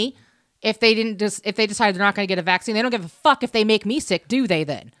about me. If they decide they're not going to get a vaccine, they don't give a fuck if they make me sick, do they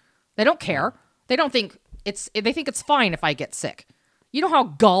then? They don't care. They think it's fine if I get sick. You know how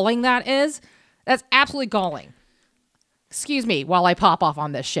galling that is? That's absolutely galling. Excuse me while I pop off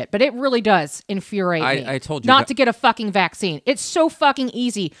on this shit, but it really does infuriate me. I told you not to get a fucking vaccine. It's so fucking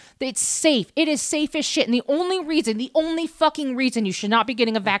easy. It's safe. It is safe as shit. And the only fucking reason you should not be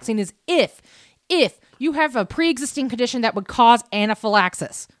getting a vaccine is if you have a pre-existing condition that would cause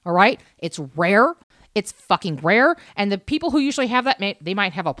anaphylaxis. All right? It's rare. It's fucking rare. And the people who usually have that, they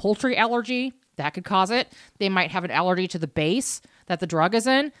might have a poultry allergy. That could cause it. They might have an allergy to the base that the drug is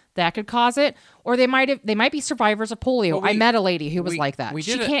in. That could cause it. Or they might be survivors of polio. I met a lady who was like that.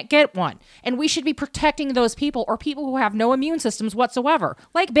 She can't get one. And we should be protecting those people or people who have no immune systems whatsoever.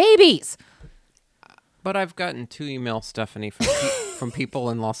 Like babies. But I've gotten 2 emails, Stephanie, from people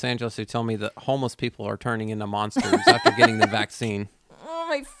in Los Angeles who tell me that homeless people are turning into monsters after getting the vaccine. Oh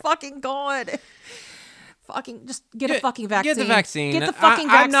my fucking God. fucking just get a fucking vaccine. Get the vaccine. Get the fucking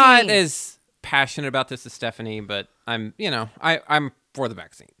vaccine. I'm not as passionate about this as Stephanie, but I'm for the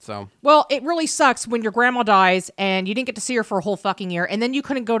vaccine. So, well, it really sucks when your grandma dies and you didn't get to see her for a whole fucking year, and then you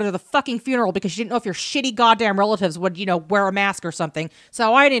couldn't go to the fucking funeral because you didn't know if your shitty goddamn relatives would, wear a mask or something.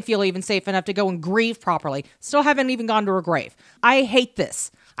 So I didn't feel even safe enough to go and grieve properly. Still haven't even gone to her grave. I hate this.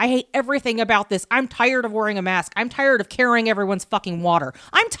 I hate everything about this. I'm tired of wearing a mask. I'm tired of carrying everyone's fucking water.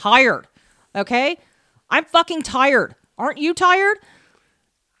 I'm tired. Okay? I'm fucking tired. Aren't you tired?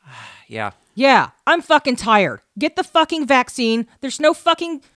 yeah. Yeah, I'm fucking tired. Get the fucking vaccine. There's no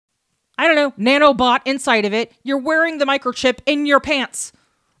fucking, nanobot inside of it. You're wearing the microchip in your pants.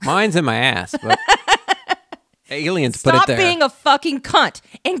 Mine's in my ass, but aliens put it there. Stop being a fucking cunt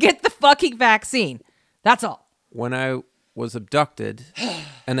and get the fucking vaccine. That's all. When I was abducted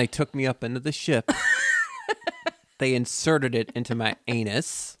and they took me up into the ship, they inserted it into my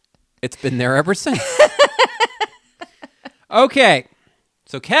anus. It's been there ever since. Okay,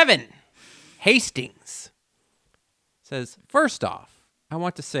 so Kevin Hastings says, first off, I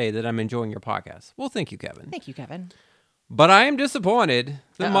want to say that I'm enjoying your podcast. Well, thank you, Kevin. Thank you, Kevin. But I am disappointed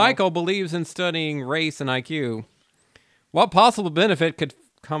that Michael believes in studying race and IQ. What possible benefit could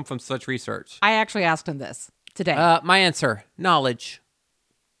come from such research? I actually asked him this today. My answer, knowledge.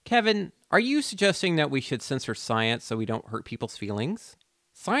 Kevin, are you suggesting that we should censor science so we don't hurt people's feelings?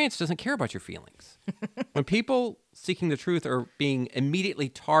 Science doesn't care about your feelings. When people seeking the truth are being immediately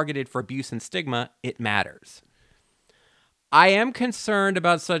targeted for abuse and stigma, it matters. I am concerned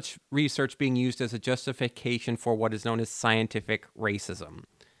about such research being used as a justification for what is known as scientific racism.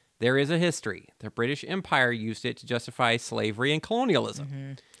 There is a history. The British Empire used it to justify slavery and colonialism.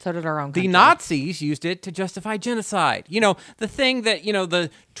 Mm-hmm. So did our own country. The Nazis used it to justify genocide. The thing that,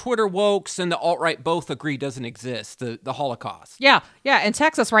 the Twitter wokes and the alt-right both agree doesn't exist, the Holocaust. Yeah. In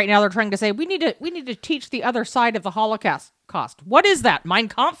Texas right now, they're trying to say, we need to teach the other side of the Holocaust. What is that, Mein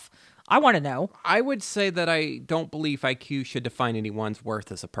Kampf? I want to know. I would say that I don't believe IQ should define anyone's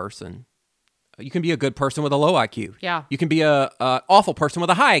worth as a person. You can be a good person with a low IQ. Yeah. You can be a awful person with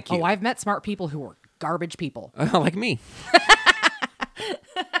a high IQ. Oh, I've met smart people who are garbage people. Like me.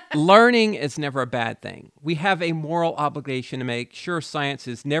 Learning is never a bad thing. We have a moral obligation to make sure science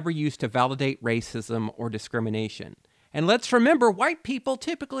is never used to validate racism or discrimination. And let's remember, white people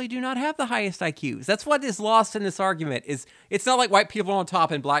typically do not have the highest IQs. That's what is lost in this argument. It's not like white people on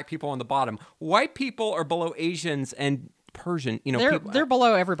top and black people on the bottom. White people are below Asians and Persian. They're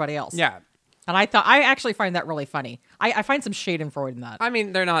below everybody else. Yeah. And I actually find that really funny. I find some shade in Freud in that. I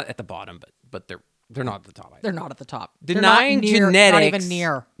mean, they're not at the bottom, but they're not at the top either. They're not at the top. Denying genetics. Not even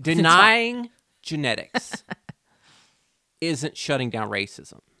near. Denying genetics isn't shutting down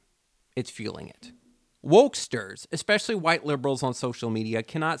racism. It's fueling it. Wokesters, especially white liberals on social media,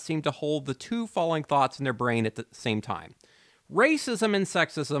 cannot seem to hold the two falling thoughts in their brain at the same time. Racism and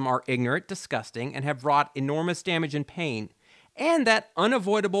sexism are ignorant, disgusting, and have wrought enormous damage and pain, and that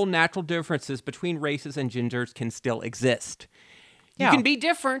unavoidable natural differences between races and genders can still exist. Yeah. You can be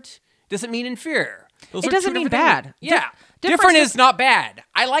different, doesn't mean inferior. It doesn't mean bad. Yeah. Different is not bad.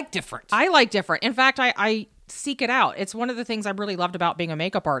 I like different. I like different. In fact, I seek it out. It's one of the things I really loved about being a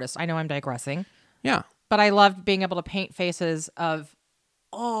makeup artist. I know I'm digressing. Yeah. But I loved being able to paint faces of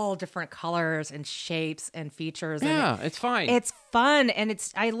all different colors and shapes and features. Yeah, it's fine. It's fun, and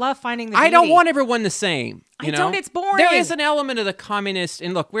I love finding the I beauty. don't want everyone the same. You know? don't. It's boring. There is an element of the communist,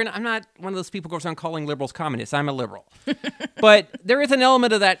 and look, I'm not one of those people who goes around calling liberals communists. I'm a liberal. But there is an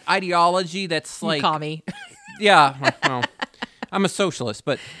element of that ideology that's like... commie. Yeah, well, I'm a socialist,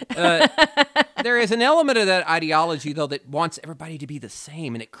 but there is an element of that ideology, though, that wants everybody to be the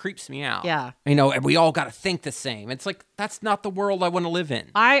same, and it creeps me out. Yeah. And we all got to think the same. It's like, that's not the world I want to live in.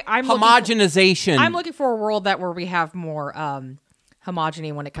 I'm homogenization. I'm looking for a world where we have more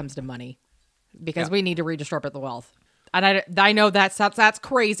homogeny when it comes to money, because we need to redistribute the wealth. And I know that's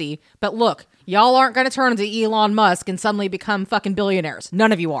crazy, but look, y'all aren't going to turn into Elon Musk and suddenly become fucking billionaires.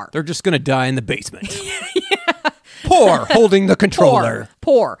 None of you are. They're just going to die in the basement. Poor, holding the controller.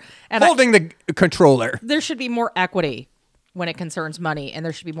 Poor. And holding the controller. There should be more equity when it concerns money, and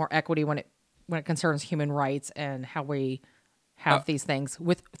there should be more equity when it concerns human rights and how we have these things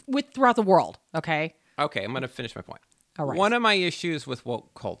with throughout the world, okay? Okay, I'm going to finish my point. All right. One of my issues with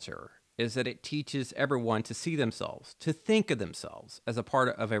woke culture is that it teaches everyone to see themselves, to think of themselves as a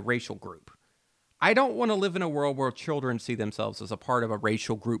part of a racial group. I don't want to live in a world where children see themselves as a part of a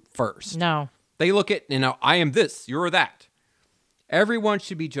racial group first. No. They look at, I am this, you're that. Everyone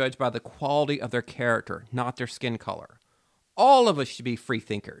should be judged by the quality of their character, not their skin color. All of us should be free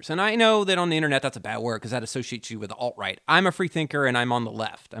thinkers. And I know that on the internet that's a bad word because that associates you with the alt-right. I'm a free thinker and I'm on the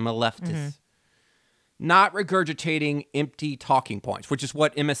left. I'm a leftist. Mm-hmm. not regurgitating empty talking points, which is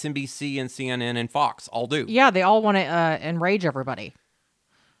what MSNBC and CNN and Fox all do. Yeah, they all want to enrage everybody.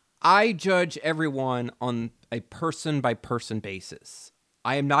 I judge everyone on a person-by-person basis.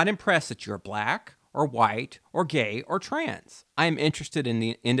 I am not impressed that you're black or white or gay or trans. I am interested in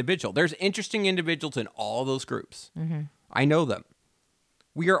the individual. There's interesting individuals in all those groups. Mm-hmm. I know them.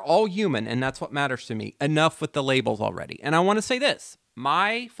 We are all human, and that's what matters to me. Enough with the labels already. And I want to say this.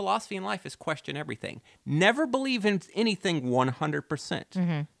 My philosophy in life is question everything. Never believe in anything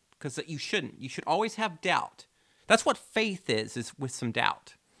 100%. Because you shouldn't. You should always have doubt. That's what faith is with some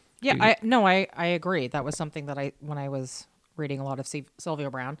doubt. Yeah, I agree. That was something that when I was reading a lot of Sylvia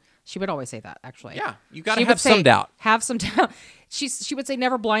Browne, she would always say that, actually. Yeah, you got to have some doubt. Have some doubt. She would say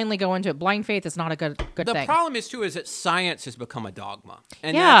never blindly go into it. Blind faith is not a good thing. The problem is, too, is that science has become a dogma.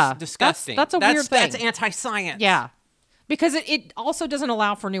 And yeah, that's disgusting. That's a weird thing. That's anti-science. Yeah, because it also doesn't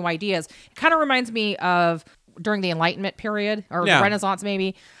allow for new ideas. It kind of reminds me of during the Enlightenment period, or the Renaissance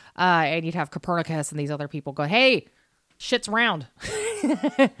maybe, and you'd have Copernicus and these other people go, hey, shit's round.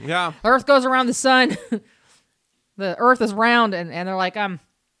 Yeah. Earth goes around the sun. The Earth is round, and they're like,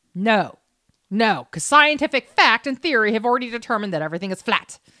 no, because scientific fact and theory have already determined that everything is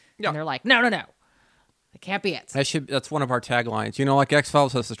flat. Yep. And they're like, no, it can't be it. That's one of our taglines. You know, like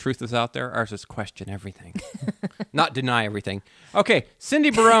X-Files says, the truth is out there. Ours is question everything, not deny everything. Okay, Cindy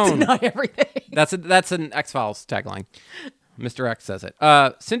Barone. Deny everything. That's an X-Files tagline. Mr. X says it.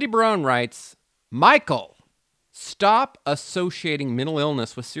 Cindy Barone writes, Michael, stop associating mental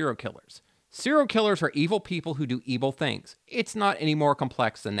illness with serial killers. Serial killers are evil people who do evil things. It's not any more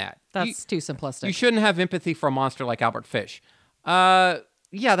complex than that. That's too simplistic. You shouldn't have empathy for a monster like Albert Fish.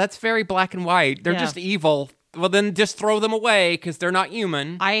 Yeah, that's very black and white. They're just evil. Well, then just throw them away because they're not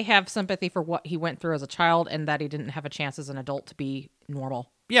human. I have sympathy for what he went through as a child and that he didn't have a chance as an adult to be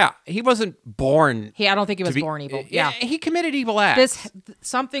normal. Yeah, he wasn't born. I don't think he was born evil. Yeah, he committed evil acts.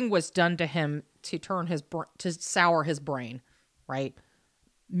 Something was done to him to turn to sour his brain, right?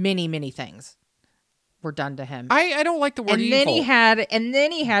 Many things were done to him. I don't like the word evil. And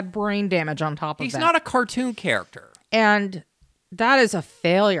then he had brain damage on top of that. He's not a cartoon character. And that is a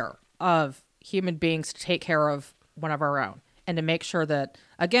failure of human beings to take care of one of our own and to make sure that,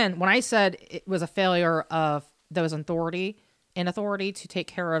 again, when I said it was a failure of those in authority to take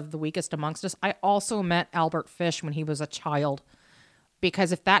care of the weakest amongst us, I also meant Albert Fish when he was a child.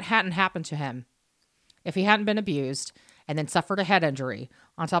 Because if that hadn't happened to him, if he hadn't been abused and then suffered a head injury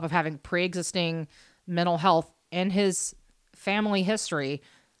on top of having pre-existing mental health in his family history,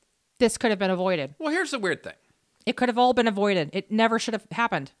 this could have been avoided. Well, here's the weird thing. It could have all been avoided. It never should have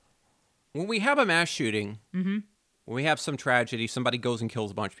happened. When we have a mass shooting, when we have some tragedy, somebody goes and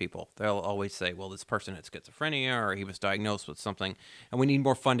kills a bunch of people, they'll always say, well, this person had schizophrenia or he was diagnosed with something, and we need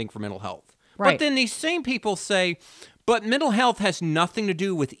more funding for mental health. Right. But then these same people say, but mental health has nothing to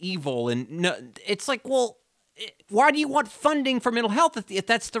do with evil. And no, it's like, well, why do you want funding for mental health if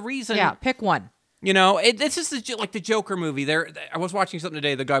that's the reason? Yeah, pick one. You know, this is like the Joker movie. I was watching something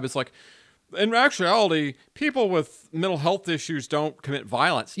today. The guy was like, in actuality, people with mental health issues don't commit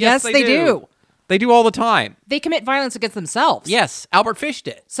violence. Yes, they do. They do all the time. They commit violence against themselves. Yes, Albert Fish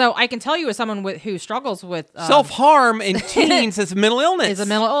did. So I can tell you, as someone who struggles with self-harm in teens is a mental illness. Is a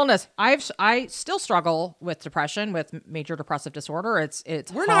mental illness. I still struggle with depression, with major depressive disorder. It's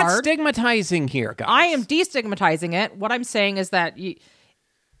We're hard. Not stigmatizing here, guys. I am destigmatizing it. What I'm saying is that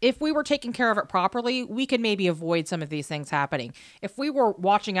if we were taking care of it properly, we could maybe avoid some of these things happening. If we were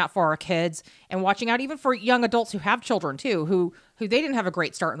watching out for our kids and watching out even for young adults who have children too, who they didn't have a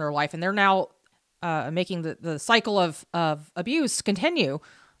great start in their life and they're now making the cycle of abuse continue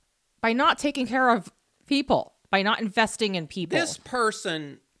by not taking care of people, by not investing in people.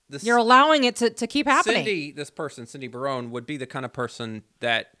 You're allowing it to keep happening. Cindy Barone, would be the kind of person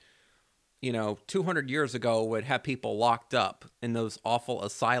that, 200 years ago would have people locked up in those awful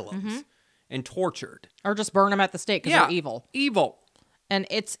asylums and tortured. Or just burn them at the stake because they're evil. Evil. And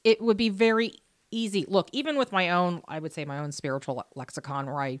it would be very easy. Look, even with my own spiritual lexicon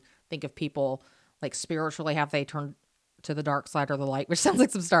where I think of people like spiritually, have they turned to the dark side or the light, which sounds like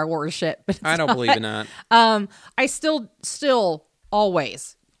some Star Wars shit. But I don't believe in that. I still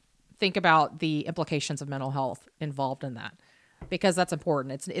always think about the implications of mental health involved in that, because that's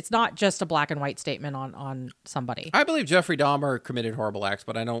important. It's not just a black and white statement on somebody. I believe Jeffrey Dahmer committed horrible acts,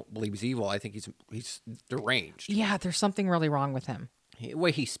 but I don't believe he's evil. I think he's deranged. Yeah, there's something really wrong with him. The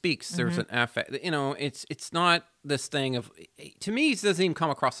way he speaks, there's an affect. It's not this thing of. To me, he doesn't even come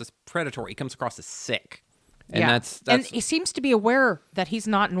across as predatory. He comes across as sick, and that's. And he seems to be aware that he's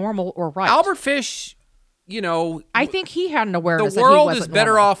not normal or right. Albert Fish, I think he had an awareness. The world that he is wasn't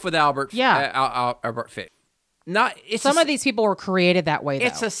better normal. off with Albert. Albert Fish. Some of these people were created that way. Though.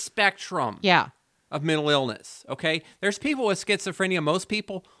 It's a spectrum. Yeah. Of mental illness. Okay, there's people with schizophrenia. Most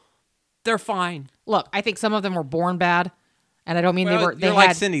people, they're fine. Look, I think some of them were born bad, and I don't mean they You're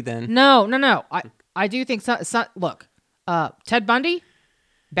like Cindy then. No. I do think look, Ted Bundy,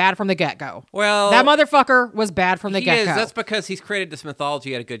 bad from the get-go. Well, that motherfucker was bad from the get-go. That's because he's created this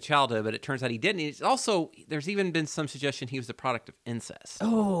mythology. He had a good childhood, but it turns out he didn't. It's also, there's even been some suggestion he was the product of incest.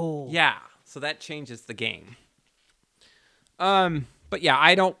 Oh. Yeah, so that changes the game. But yeah,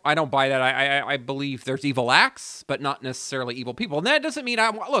 I don't buy that. I believe there's evil acts, but not necessarily evil people. And that doesn't mean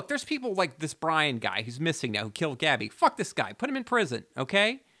look, there's people like this Brian guy who's missing now, who killed Gabby. Fuck this guy. Put him in prison,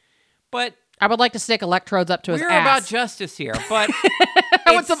 okay? But I would like to stick electrodes up to his ass. We're about justice here, but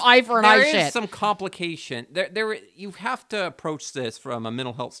I want some eye for an eye shit. There is some complication. You have to approach this from a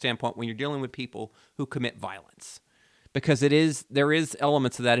mental health standpoint when you're dealing with people who commit violence. Because there is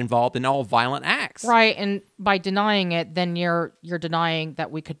elements of that involved in all violent acts. Right, and by denying it, then you're denying that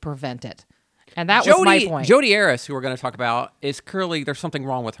we could prevent it. And that was my point. Jodi Arias, who we're going to talk about, is clearly, there's something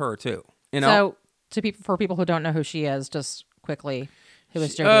wrong with her, too. So, for people who don't know who she is, just quickly, who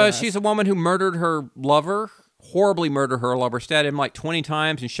is Jodi Arias? She's a woman who murdered her lover, horribly murdered her lover, stabbed him like 20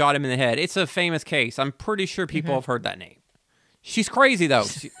 times and shot him in the head. It's a famous case. I'm pretty sure people have heard that name. She's crazy, though.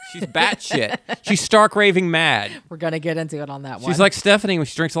 She's batshit. She's stark raving mad. We're going to get into it on that one. She's like Stephanie when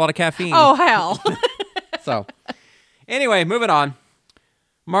she drinks a lot of caffeine. Oh, hell. So, anyway, moving on.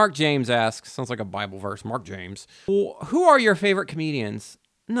 Mark James asks, sounds like a Bible verse, Mark James. Who are your favorite comedians?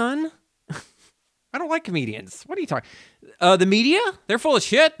 None. I don't like comedians. What are you talking? The media? They're full of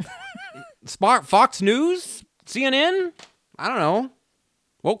shit. Fox News? CNN? I don't know.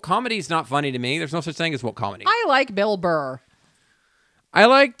 Woke comedy's not funny to me. There's no such thing as woke comedy. I like Bill Burr. I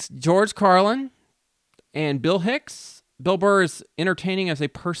liked George Carlin and Bill Hicks. Bill Burr is entertaining as a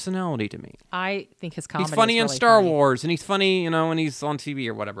personality to me. I think his comedy He's funny is in really Star funny. Wars, and he's funny, when he's on TV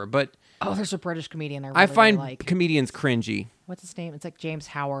or whatever. But there's a British comedian I find really like. comedians cringy. What's his name? It's like James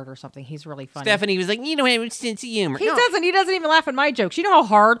Howard or something. He's really funny. Stephanie was like, you don't have a sense of humor. He doesn't. He doesn't even laugh at my jokes. You know how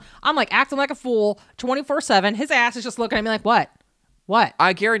hard I'm like acting like a fool 24/7. His ass is just looking at me like, what? What?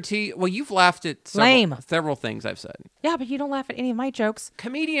 I guarantee. Well, you've laughed at several things I've said. Yeah, but you don't laugh at any of my jokes.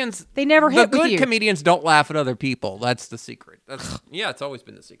 Comedians, they never hit with you. The good comedians don't laugh at other people. That's the secret. It's always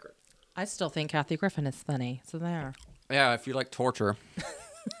been the secret. I still think Kathy Griffin is funny. So there. Yeah, if you like torture,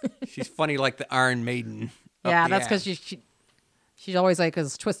 she's funny like the Iron Maiden. Yeah, that's because she's always like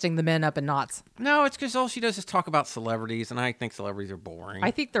is twisting the men up in knots. No, it's because all she does is talk about celebrities, and I think celebrities are boring.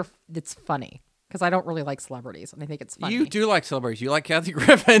 I think it's funny. Because I don't really like celebrities, and I think it's funny. You do like celebrities. You like Kathy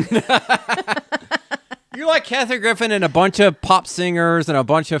Griffin. You like Kathy Griffin and a bunch of pop singers and a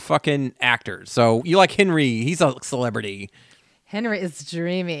bunch of fucking actors. So you like Henry. He's a celebrity. Henry is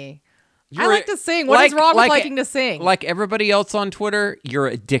dreamy. I like to sing. What is wrong with liking to sing? Like everybody else on Twitter, you're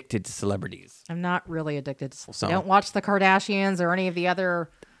addicted to celebrities. I'm not really addicted to celebrities. I don't watch the Kardashians or any of the other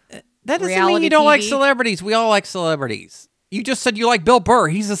That doesn't mean you don't like celebrities. We all like celebrities. You just said you like Bill Burr.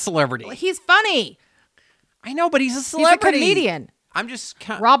 He's a celebrity. Well, he's funny. I know, but he's a celebrity. He's a comedian. I'm just...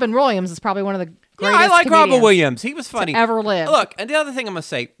 Robin Williams is probably one of the greatest I like Robin Williams. He was funny. To ever live. Look, and the other thing I'm going to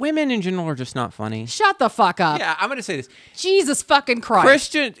say, women in general are just not funny. Shut the fuck up. Yeah, I'm going to say this. Jesus fucking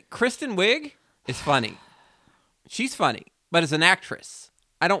Christ. Kristen Wiig is funny. She's funny, but as an actress,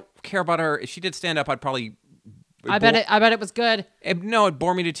 I don't care about her. If she did stand up, I'd probably... I bet it was good. No, it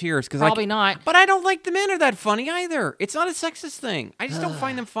bore me to tears. Probably not. But I don't like the men are that funny either. It's not a sexist thing. I just don't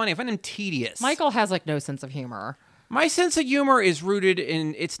find them funny. I find them tedious. Michael has like no sense of humor. My sense of humor is rooted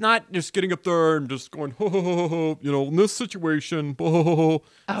in, it's not just getting up there and just going, ho, ho, ho, ho, in this situation, ho, ho, ho.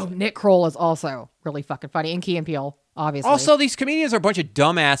 Oh, Nick Kroll is also really fucking funny. And Key and Peele, obviously. Also, these comedians are a bunch of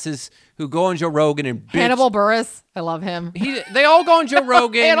dumbasses who go on Joe Rogan and bitch. Hannibal Buress. I love him. They all go on Joe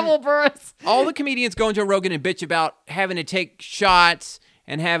Rogan. Hannibal Buress. All the comedians go on Joe Rogan and bitch about having to take shots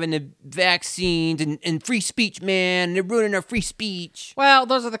and having the vaccines and free speech, man. And they're ruining our free speech. Well,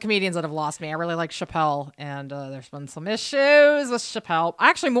 those are the comedians that have lost me. I really like Chappelle, and there's been some issues with Chappelle.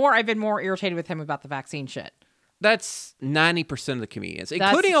 I've been more irritated with him about the vaccine shit. That's 90% of the comedians,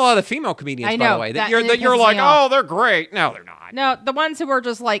 including a lot of the female comedians, by the way. That you're like, oh, they're great. No, they're not. No, the ones who are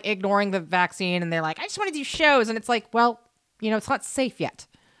just like ignoring the vaccine and they're like, I just want to do shows. And it's like, well, it's not safe yet.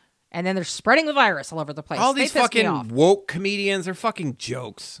 And then they're spreading the virus all over the place. All these fucking woke comedians are fucking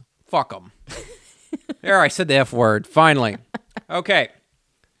jokes. Fuck them. There, I said the F word. Finally. Okay.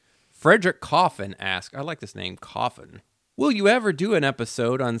 Frederick Coffin asks, I like this name, Coffin. Will you ever do an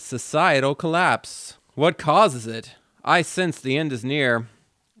episode on societal collapse? What causes it? I sense the end is near.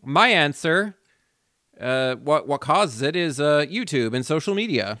 My answer, What causes it is YouTube and social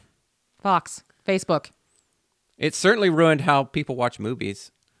media. Fox, Facebook. It certainly ruined how people watch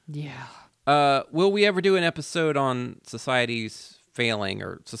movies. Yeah. Will we ever do an episode on society's failing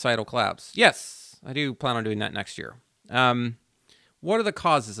or societal collapse? Yes, I do plan on doing that next year. What are the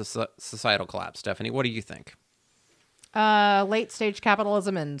causes of societal collapse, Stephanie? What do you think? Late stage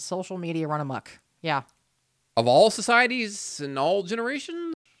capitalism and social media run amok. Yeah. Of all societies and all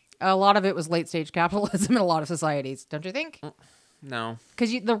generations? A lot of it was late stage capitalism in a lot of societies, don't you think? No.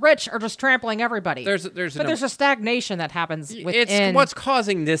 Because the rich are just trampling everybody. There's a stagnation that happens within. It's what's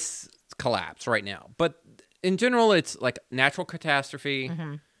causing this collapse right now. But in general, it's like natural catastrophe,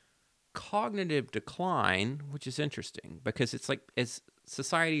 cognitive decline, which is interesting because it's like as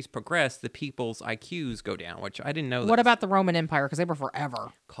societies progress, the people's IQs go down, which I didn't know. What about the Roman Empire? Because they were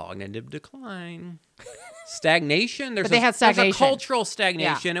forever. Cognitive decline. Stagnation. But they had stagnation. There's a cultural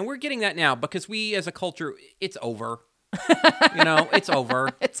stagnation, and we're getting that now because we as a culture, it's over. It's over.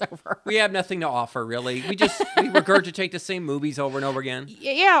 It's over. We have nothing to offer, really. We regurgitate the same movies over and over again.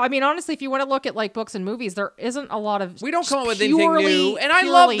 Yeah, I mean, honestly, if you want to look at like books and movies, there isn't a lot of. We don't come up with anything new. And I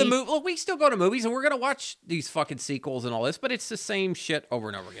love the movie. Well, we still go to movies, and we're gonna watch these fucking sequels and all this, but it's the same shit over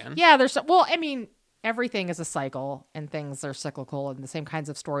and over again. Yeah, everything is a cycle, and things are cyclical, and the same kinds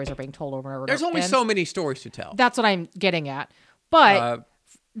of stories are being told over and over. There's only so many stories to tell. That's what I'm getting at. But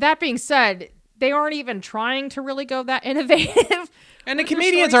that being said, they aren't even trying to really go that innovative. And the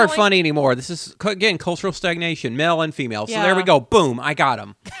comedians aren't funny anymore. This is, again, cultural stagnation, male and female. So there we go. Boom. I got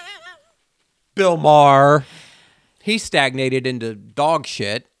him. Bill Maher. He stagnated into dog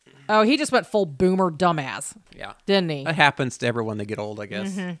shit. Oh, he just went full boomer dumbass. Yeah. Didn't he? That happens to everyone they get old, I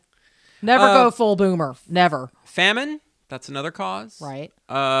guess. Mm-hmm. Never go full boomer. Never. Famine. That's another cause. Right.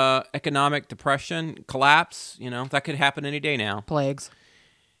 Economic depression, collapse. That could happen any day now. Plagues.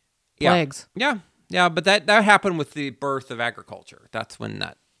 Yeah, but that happened with the birth of agriculture. That's when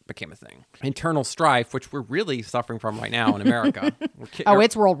that became a thing. Internal strife, which we're really suffering from right now in America.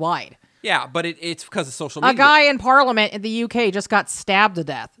 It's worldwide. Yeah, but it's because of social media. A guy in Parliament in the UK just got stabbed to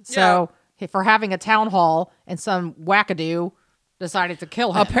death. So for having a town hall and some wackadoo decided to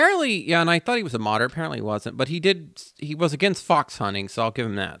kill him. Apparently, yeah, and I thought he was a moderate. Apparently he wasn't. But he was against fox hunting, so I'll give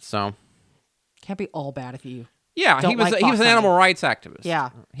him that. So can't be all bad if you... Yeah, he was an animal rights activist.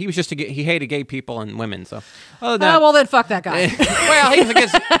 Yeah. He was he hated gay people and women, so. Well then fuck that guy. Well,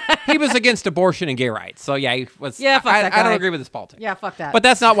 he was against abortion and gay rights. So yeah, he was. Yeah, fuck that guy. I don't agree with his politics. Yeah, fuck that. But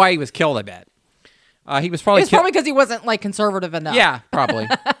that's not why he was killed, I bet. He was probably probably because he wasn't like conservative enough. Yeah, probably.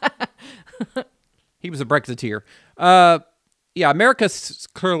 He was a Brexiteer. Yeah, America's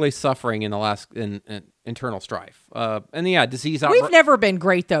clearly suffering in the last in internal strife. And yeah, disease outbreak. We've never been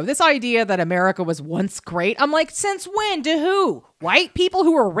great, though. This idea that America was once great, I'm like, since when? To who? White people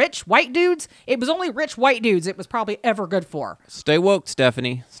who were rich white dudes? It was only rich white dudes it was probably ever good for. Stay woke,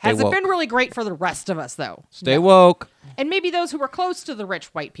 Stephanie. Has it been really great for the rest of us, though? Stay woke. And maybe those who were close to the rich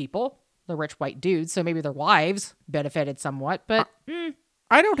white people, the rich white dudes, so maybe their wives benefited somewhat, but...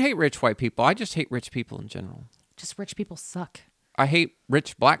 I don't hate rich white people. I just hate rich people in general. Just rich people suck. I hate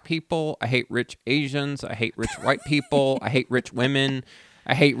rich black people. I hate rich Asians. I hate rich white people. I hate rich women.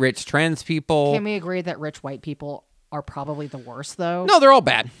 I hate rich trans people. Can we agree that rich white people are probably the worst, though? No, they're all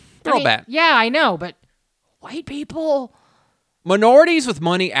bad. They're all bad. Yeah, I know, but white people... Minorities with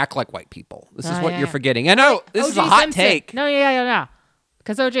money act like white people. This is what you're forgetting. I know, this is a hot take. No, yeah.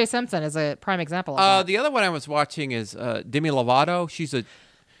 Because O.J. Simpson is a prime example of that. The other one I was watching is Demi Lovato.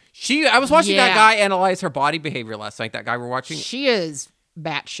 I was watching that guy analyze her body behavior last night. That guy we're watching. She is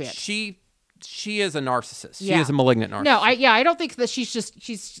batshit. She is a narcissist. Yeah. She is a malignant narcissist. No, I don't think that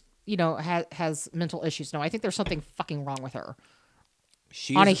she's has mental issues. No, I think there's something fucking wrong with her.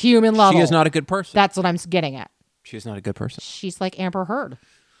 On a human level. She is not a good person. That's what I'm getting at. She is not a good person. She's like Amber Heard.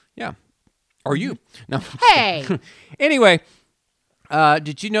 Yeah. Or you. No. Hey. Anyway,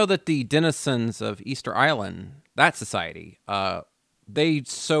 did you know that the denizens of Easter Island, that society, they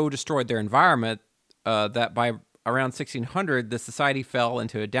so destroyed their environment that by around 1600, the society fell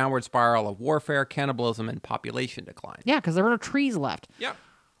into a downward spiral of warfare, cannibalism, and population decline. Yeah, because there were no trees left. Yeah.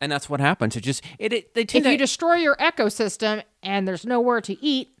 And that's what happens. If you destroy your ecosystem and there's nowhere to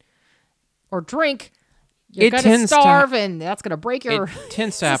eat or drink, you're going to starve, and that's going to break your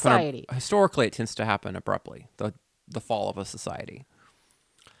society. Historically, it tends to happen abruptly, the fall of a society.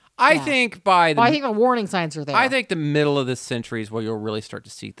 I think I think the warning signs are there. I think the middle of this century is where you'll really start to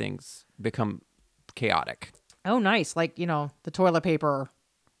see things become chaotic. Oh, nice. Like, the toilet paper.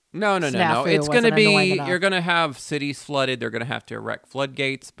 No. It's going to be, you're going to have cities flooded. They're going to have to erect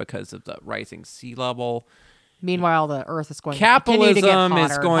floodgates because of the rising sea level. Meanwhile, the earth is going Capitalism to continue to get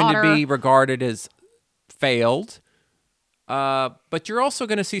hotter is going to be regarded as failed. But you're also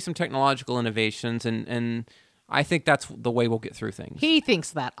going to see some technological innovations, and I think that's the way we'll get through things. He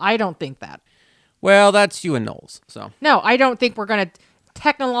thinks that. I don't think that. Well, that's you and Knowles. So No, I don't think we're going to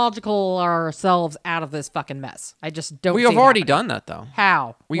technological ourselves out of this fucking mess. I just don't we see have it already happening. done that, though.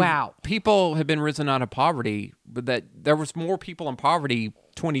 How? Wow. People have been risen out of poverty, but that there was more people in poverty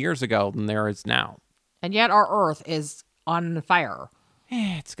 20 years ago than there is now. And yet our Earth is on fire.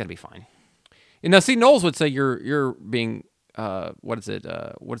 It's gonna be fine. And now, see, Knowles would say you're being what is it?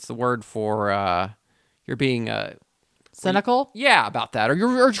 What's the word for you're being Cynical? yeah, about that, or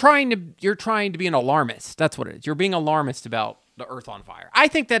you're trying to be an alarmist. That's what it is. You're being alarmist about the Earth on fire. I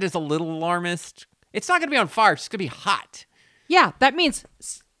think that is a little alarmist. It's not gonna be on fire. It's gonna be hot. Yeah, that means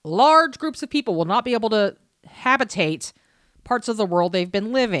large groups of people will not be able to habitate parts of the world they've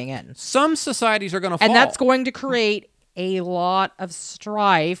been living in. Some societies are gonna fall. And that's going to create a lot of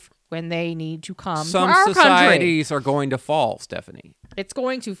strife when they need to come Some to our country. societies are going to fall, Stephanie. It's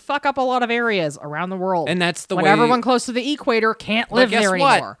going to fuck up a lot of areas around the world. And that's the when way... everyone close to the equator can't But live guess there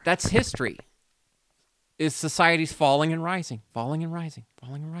what? anymore. That's history. Is societies falling and rising, falling and rising,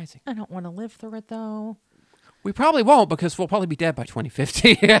 falling and rising. I don't want to live through it, though. We probably won't, because we'll probably be dead by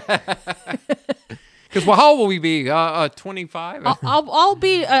 2050. Because how old will we be? 25? I'll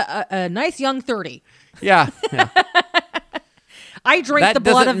be a nice young 30. Yeah. I drink the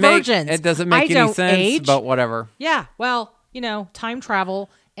blood of virgins. It doesn't make any don't sense, age. but whatever. Yeah, well, time travel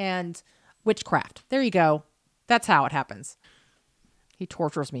and witchcraft. There you go. That's how it happens. He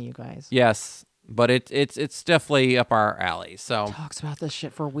tortures me, you guys. Yes, but it's definitely up our alley. So Talks about this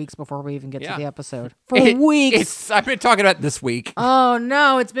shit for weeks before we even get to the episode. Weeks. I've been talking about it this week. Oh,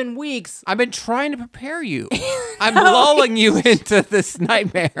 no, it's been weeks. I've been trying to prepare you. I'm lulling you into this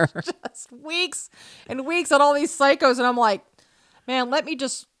nightmare. Just weeks and weeks on all these psychos, and I'm like, man, let me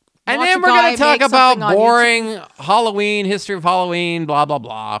just And watch then a we're guy going to talk make about something on boring Halloween, history of Halloween, blah, blah,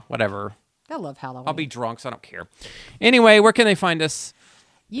 blah, whatever. YouTube. I love Halloween. I'll be drunk, so I don't care. Anyway, where can they find us?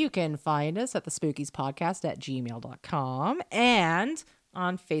 You can find us at the spookiespodcast at gmail.com and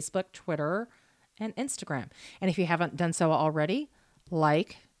on Facebook, Twitter, and Instagram. And if you haven't done so already,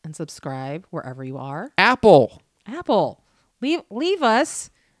 like and subscribe wherever you are. Apple. Leave us.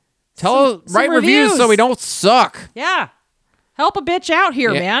 Write some reviews so we don't suck. Yeah. Help a bitch out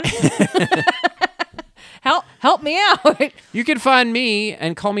here, man. Help me out. You can find me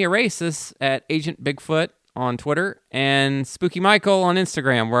and call me a racist at Agent Bigfoot on Twitter and Spooky Michael on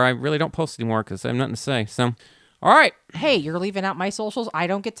Instagram, where I really don't post anymore because I have nothing to say. So, all right. Hey, you're leaving out my socials. I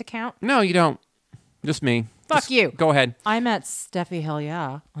don't get to count. No, you don't. Just me. Fuck you. Go ahead. I'm at Steffi Hell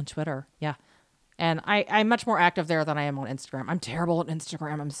Yeah on Twitter. Yeah. And I'm much more active there than I am on Instagram. I'm terrible at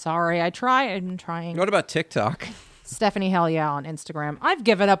Instagram. I'm sorry. I'm trying. What about TikTok? Stephanie Hell Yeah on Instagram. I've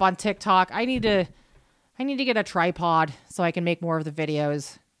given up on TikTok. I need to get a tripod so I can make more of the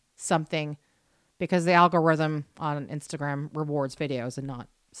videos. Something. Because the algorithm on Instagram rewards videos and not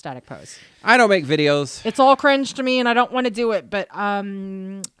static posts. I don't make videos. It's all cringe to me and I don't want to do it, but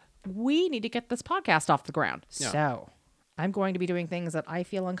we need to get this podcast off the ground. Yeah. So I'm going to be doing things that I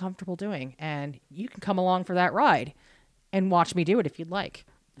feel uncomfortable doing, and you can come along for that ride and watch me do it if you'd like.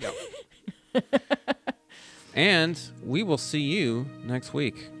 Yep. And we will see you next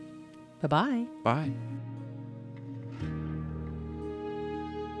week. Bye-bye. Bye.